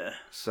 Yeah.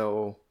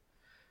 So,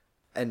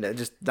 and it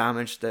just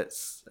damaged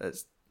its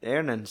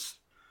earnings.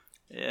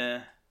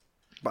 Yeah.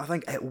 But I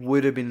think it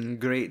would have been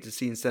great to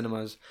see in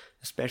cinemas,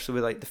 especially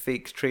with like the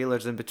fake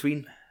trailers in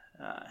between.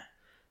 Aye.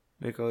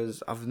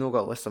 Because I've not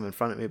got a list of them in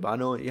front of me, but I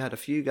know you had a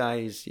few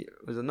guys.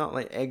 Was it not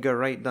like Edgar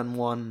Wright done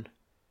one?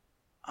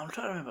 I'm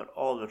trying to remember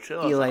all the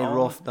trailers. Eli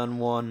Roth done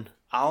one.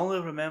 I only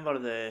remember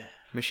the.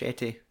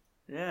 Machete.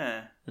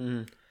 Yeah.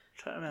 Mm.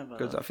 Trying to remember.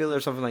 Because That. I feel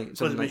there's something like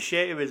Because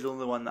Machete was the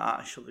only one that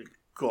actually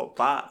got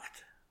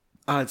backed.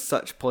 I had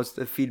such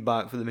positive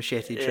feedback for the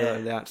Machete trailer.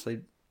 Yeah. They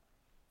actually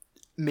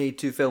made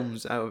 2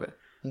 films out of it.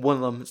 One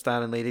of them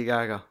starring Lady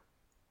Gaga.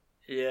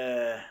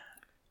 Yeah.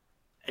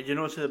 And you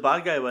know who the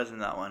bad guy was in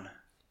that one?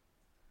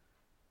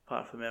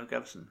 Apart from Mel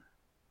Gibson.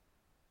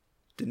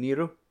 De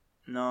Niro.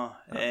 No.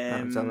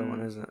 That's the other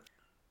one, isn't it?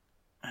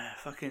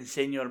 Fucking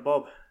Senor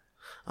Bob.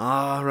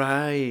 Ah,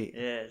 right.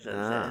 Yeah.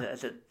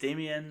 Is it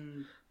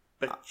Damien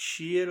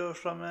Bachir or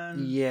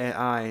something? Yeah,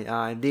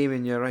 aye.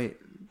 Damon, you're right.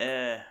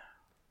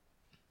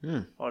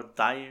 Or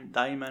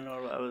Diamond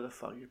or whatever the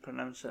fuck you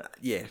pronounce it.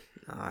 Yeah.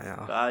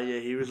 Aye. But yeah,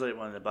 he was like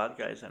one of the bad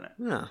guys in it.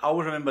 Yeah. I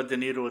always remember De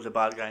Niro was the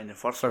bad guy in the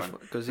first one.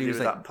 Because He he was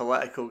was like. that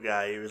political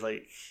guy. He was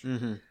like,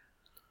 Mm-hmm.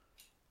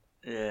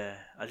 yeah.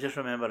 I just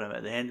remember him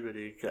at the end where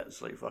he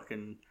gets like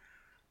fucking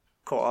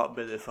caught up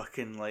by the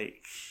fucking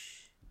like,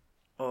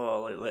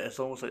 like it's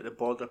almost like the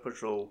border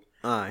patrol,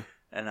 Aye.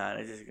 and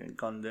he just getting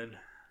gunned down.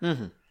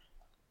 Mm-hmm.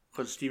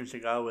 Because Steven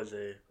Seagal was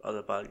the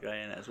other bad guy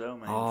in it as well,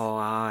 man. Oh,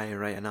 aye.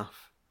 Right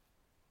enough.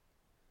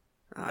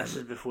 Aye. This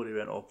is before he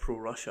went all pro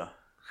Russia.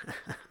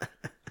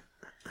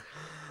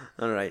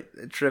 All right.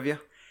 Trivia.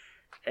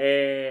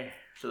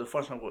 So the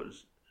first one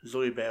was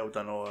Zoe Bell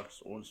done all her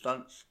own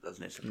stunts.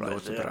 Doesn't surprise No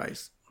there.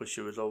 surprise. Because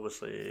she was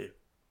obviously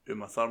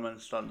Uma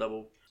Thurman's stunt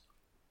double.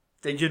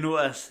 Did you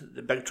notice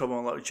the Big Trouble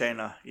in Little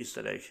China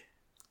Easter egg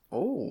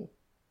Oh.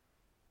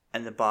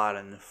 in the bar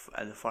in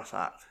the first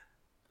act?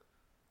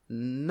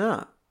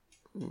 Nah.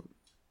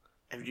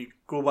 If you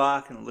go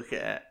back and look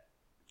at it,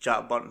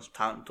 Jack Burton's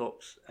tank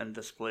tops in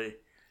display.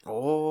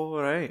 Oh,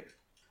 right.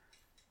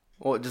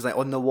 Oh, just like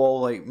on the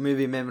wall, like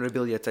movie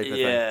memorabilia type of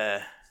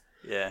thing.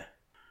 Yeah.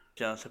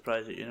 I'm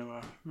surprised that you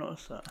never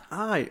noticed that.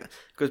 Aye,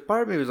 because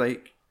part of me was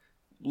like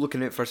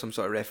looking out for some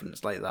sort of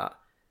reference like that,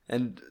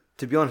 and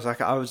to be honest,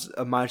 I was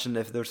imagining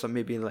if there was some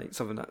maybe like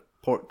something like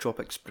Pork Chop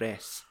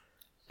Express,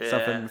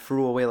 something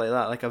throwaway like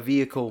that, like a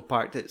vehicle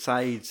parked at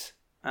sides.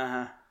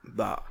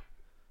 But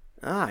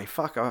aye,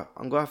 fuck,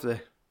 I'm gonna have to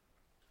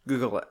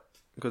Google it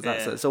because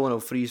that's it. Someone will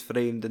freeze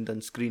framed and done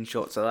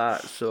screenshots of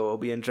that, so it'll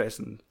be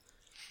interesting.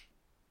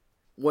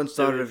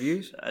 1-star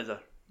reviews. Is there?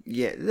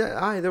 Yeah,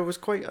 aye, there was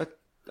quite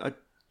a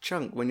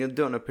chunk. When you're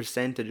doing a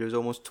percentage, it was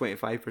almost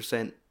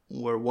 25%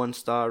 were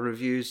 1-star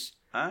reviews.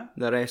 Huh?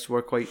 The rest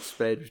were quite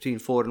spread between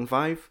 4 and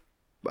 5.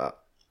 But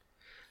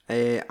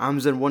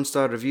Amazon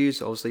 1-star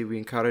reviews, obviously we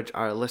encourage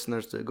our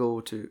listeners to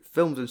go to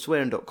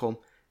filmsandswearing.com,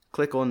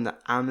 click on the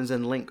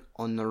Amazon link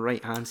on the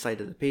right hand side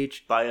of the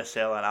page. Buy or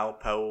sell an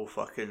Alpil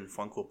fucking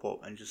Funko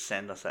Pop and just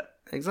send us it.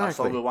 Exactly. That's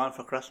all we want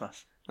for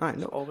Christmas. Aye,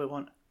 That's no, all we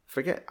want.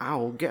 forget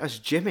Owl, get us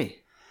Jimmy.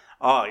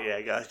 Oh yeah,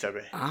 guys,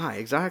 Jimmy. Ah,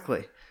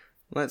 exactly.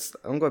 I'm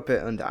going to put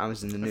it under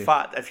Amazon the In new.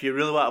 fact, if you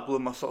really want to blow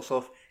my socks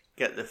off,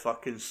 get the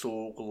fucking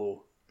Soul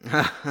Glow.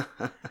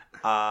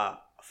 I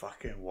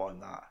fucking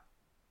want that.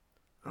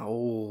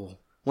 Oh,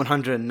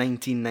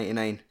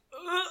 $119.99.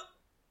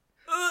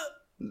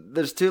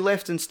 There's 2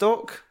 left in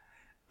stock.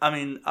 I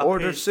mean,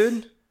 Order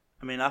soon.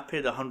 I mean, I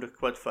paid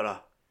 £100 for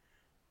a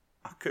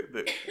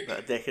cookbook about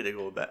a decade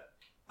ago, but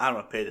I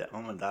don't paid it.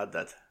 Mum and Dad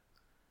did.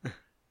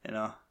 You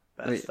know,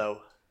 but Wait.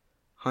 still.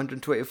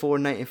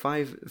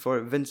 $124.95 for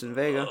Vincent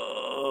Vega.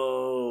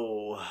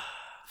 Oh,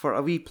 For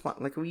a wee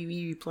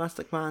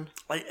plastic man.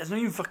 like it's not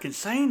even fucking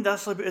signed.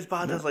 That's about as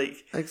bad as like.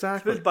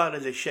 Exactly. It's about as bad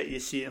as the shit you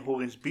see in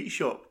Hogan's Beat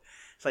Shop.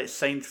 It's like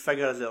signed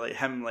figures of like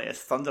him, like his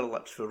Thunder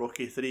Lips for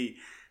Rocky 3,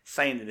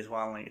 signed and he's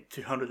wanting like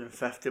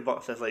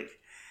 $250. It's like,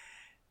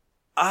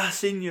 I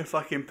seen your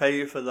fucking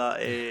pay for that.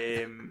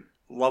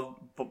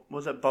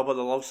 Was it Bubba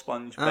the Love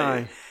Sponge?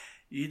 Aye.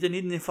 You didn't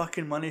need any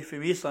fucking money from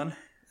me, son.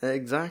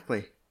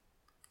 Exactly.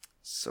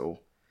 So,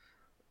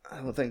 I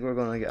don't think we're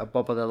going to get a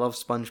Bubba the Love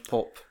Sponge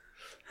pop.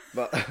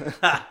 But,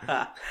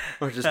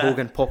 or just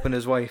Hogan popping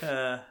his wife.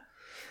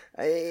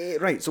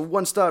 Right, so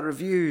 1-star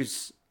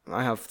reviews.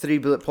 I have 3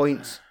 bullet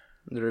points.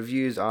 The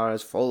reviews are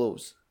as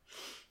follows.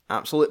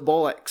 Absolute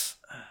bollocks.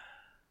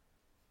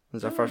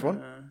 That's our first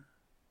one.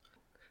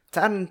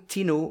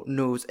 Tarantino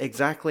knows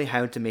exactly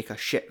how to make a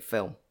shit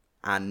film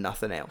and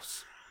nothing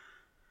else.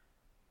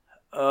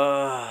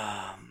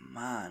 Oh,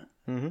 man.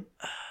 And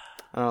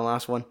our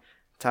last one.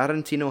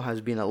 Tarantino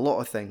has been a lot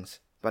of things,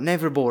 but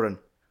never boring.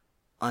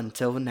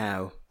 Until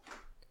now.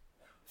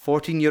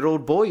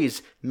 14-year-old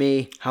boys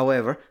may,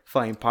 however,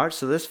 find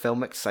parts of this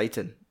film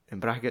exciting.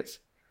 In brackets,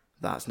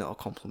 that's not a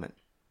compliment.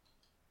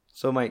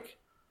 So, Mike,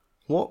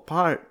 what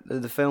part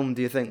of the film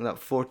do you think that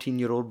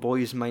 14-year-old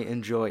boys might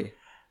enjoy?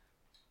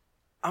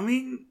 I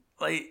mean,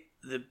 like,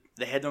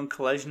 the head-on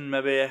collision,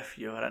 maybe, if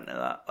you were into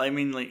that. I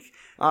mean, like...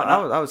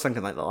 I was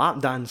thinking like the lap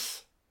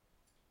dance.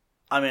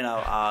 I mean,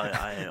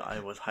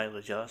 I was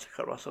highly jealous of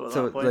Kurt Russell at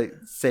that point. So, like,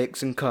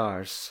 sex and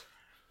cars.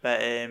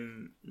 But,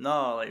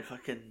 no, like,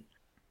 fucking...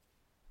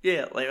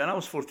 Yeah, like, when I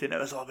was 14, it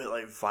was all about,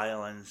 like,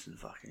 violence and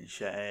fucking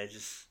shit.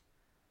 Just...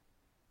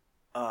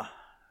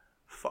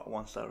 fuck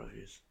 1-star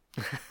reviews.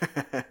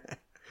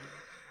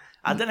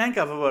 I don't think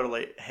I've ever,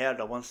 like, heard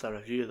a 1-star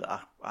review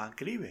that I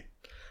agree with.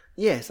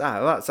 Yes,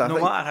 that's...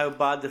 No matter how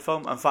bad the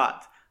film... In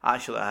fact,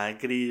 actually, I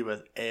agree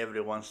with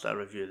every 1-star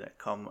review that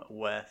come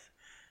with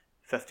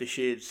 50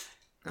 Shades.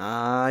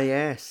 Ah,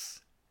 yes.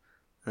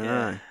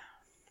 Yeah.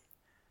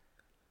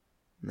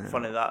 No.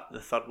 Funny that the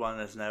third one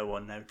is now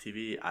on Now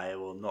TV. I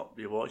will not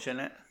be watching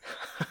it.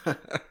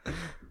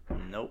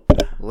 Nope.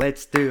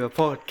 Let's do a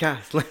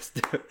podcast.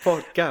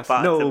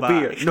 Back no to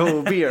beer. back.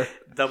 No beer.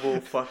 Double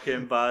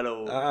fucking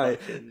barrel. Aye.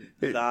 Fucking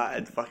that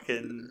and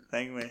fucking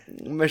thing me.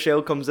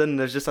 Michelle comes in,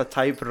 there's just a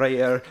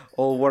typewriter,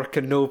 all work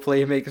and no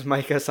play makes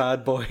Mike a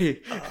sad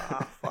boy.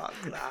 Fuck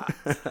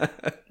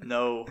that.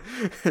 No.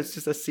 It's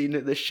just a scene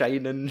at The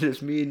Shining,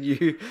 just me and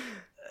you.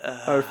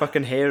 Our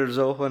fucking hair's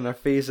off on our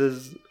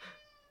faces.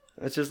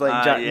 It's just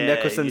like Jack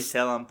Nicholson. You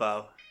tell him,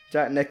 pal.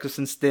 Jack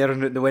Nicholson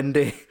staring out the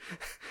window.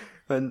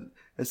 And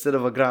instead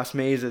of a grass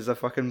maze, it's a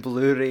fucking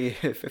Blu-ray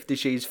 50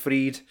 Shades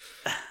Freed.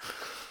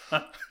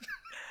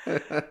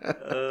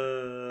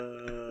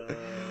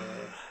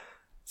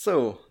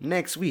 So,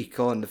 next week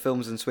on the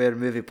Films and Swear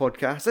Movie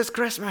Podcast, it's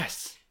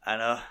Christmas. I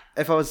know.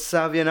 If I was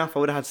savvy enough, I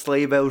would have had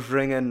sleigh bells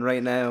ringing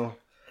right now.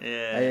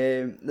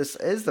 Yeah. This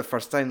is the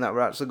first time that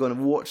we're actually going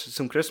to watch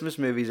some Christmas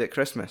movies at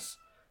Christmas.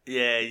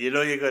 Yeah, you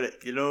got it.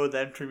 You know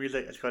the intro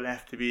music is going to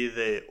have to be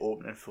the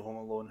opening for Home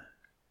Alone.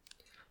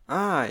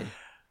 Aye.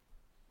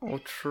 I'll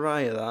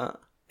try that.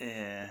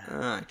 Yeah.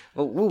 Aye.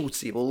 Well, we'll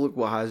see. We'll look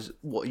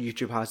what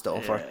YouTube has to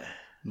offer. Yeah.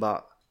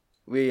 But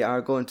we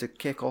are going to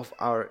kick off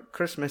our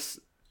Christmas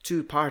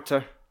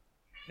 2-parter.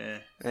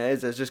 Yeah.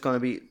 It's just going to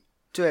be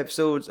 2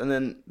 episodes, and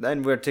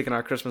then we're taking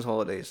our Christmas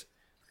holidays.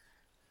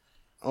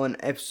 On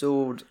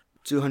episode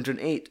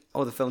 208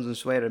 of the Films and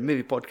Swear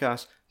Movie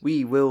Podcast,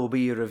 we will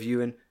be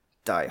reviewing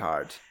Die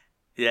Hard.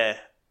 Yeah.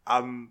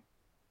 I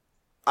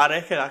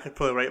reckon I could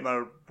probably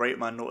write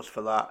my notes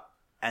for that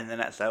in the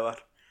next hour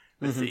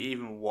without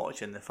even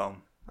watching the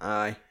film.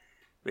 Aye.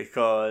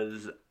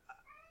 Because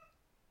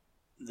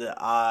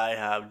I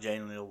have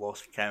genuinely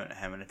lost count of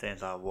how many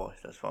times I've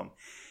watched this film.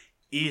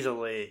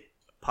 Easily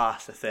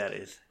past the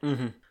 30s.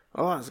 Mm-hmm.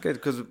 Oh, that's good,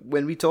 because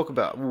when we talk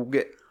about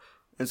it,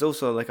 it's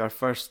also like our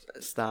first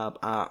stab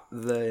at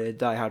the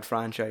Die Hard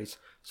franchise.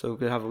 So we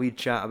could have a wee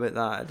chat about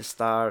that at the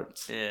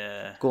start.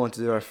 Yeah. Go on to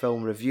do our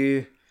film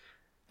review.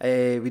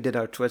 We did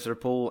our Twitter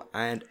poll,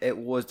 and it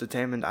was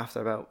determined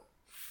after about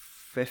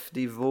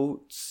 50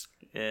 votes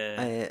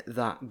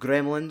that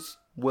Gremlins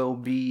will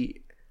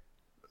be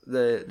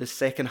the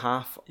second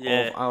half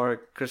of our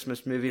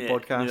Christmas movie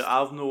podcast. No,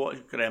 I've not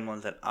watched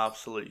Gremlins in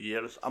absolute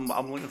years. I'm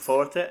looking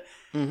forward to it,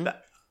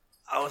 but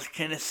I was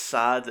kind of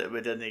sad that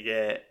we didn't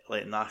get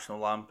like National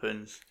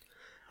Lampoons.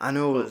 I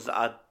know, because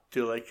I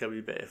do like a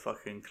wee bit of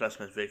fucking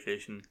Christmas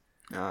Vacation.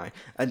 Aye,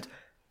 and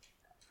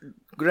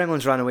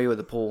Gremlins ran away with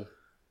the poll.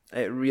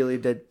 It really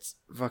did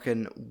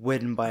fucking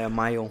win by a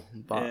mile.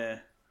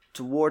 But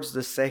towards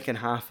the second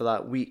half of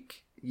that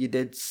week, you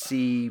did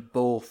see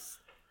both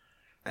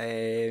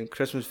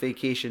Christmas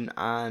Vacation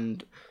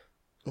and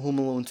Home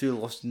Alone 2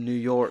 Lost in New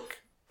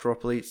York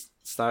properly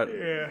start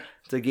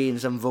to gain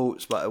some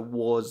votes, but it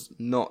was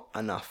not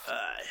enough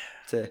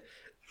to...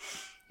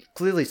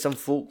 Clearly some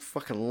folk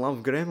fucking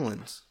love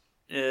Gremlins.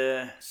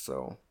 Yeah.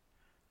 So...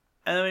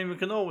 And I mean, we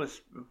can always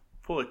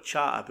probably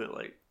chat about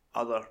like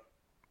other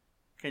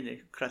kind of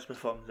Christmas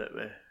films that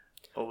we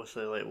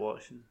obviously like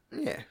watching.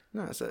 Yeah,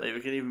 that's it. Like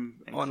we can even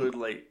include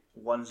like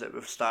ones that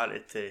we've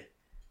started to...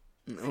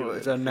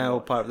 It's now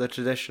part of the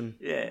tradition.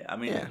 Yeah, I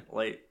mean,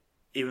 like,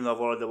 even though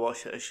I've already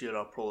watched it this year,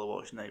 I'll probably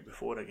watch the night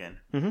before again.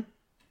 Mm-hmm.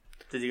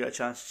 Did you get a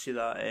chance to see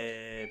that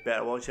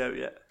Better Watch Out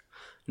yet?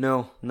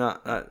 No,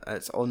 not that.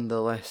 It's on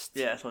the list.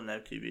 Yeah, it's on Now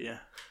TV, yeah.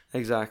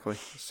 Exactly.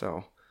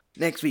 So,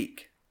 next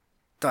week,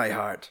 Die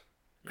Hard.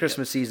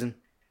 Christmas season.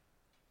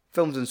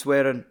 Films and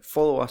Swearing.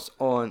 Follow us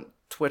on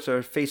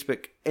Twitter,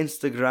 Facebook,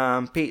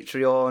 Instagram,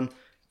 Patreon.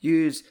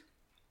 Use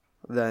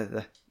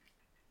the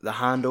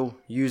handle,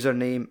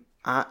 username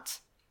at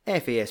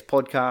FAS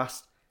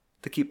Podcast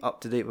to keep up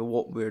to date with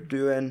what we're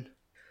doing.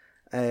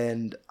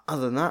 And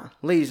other than that,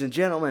 ladies and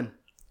gentlemen,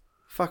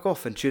 fuck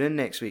off and tune in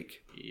next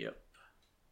week. Yep.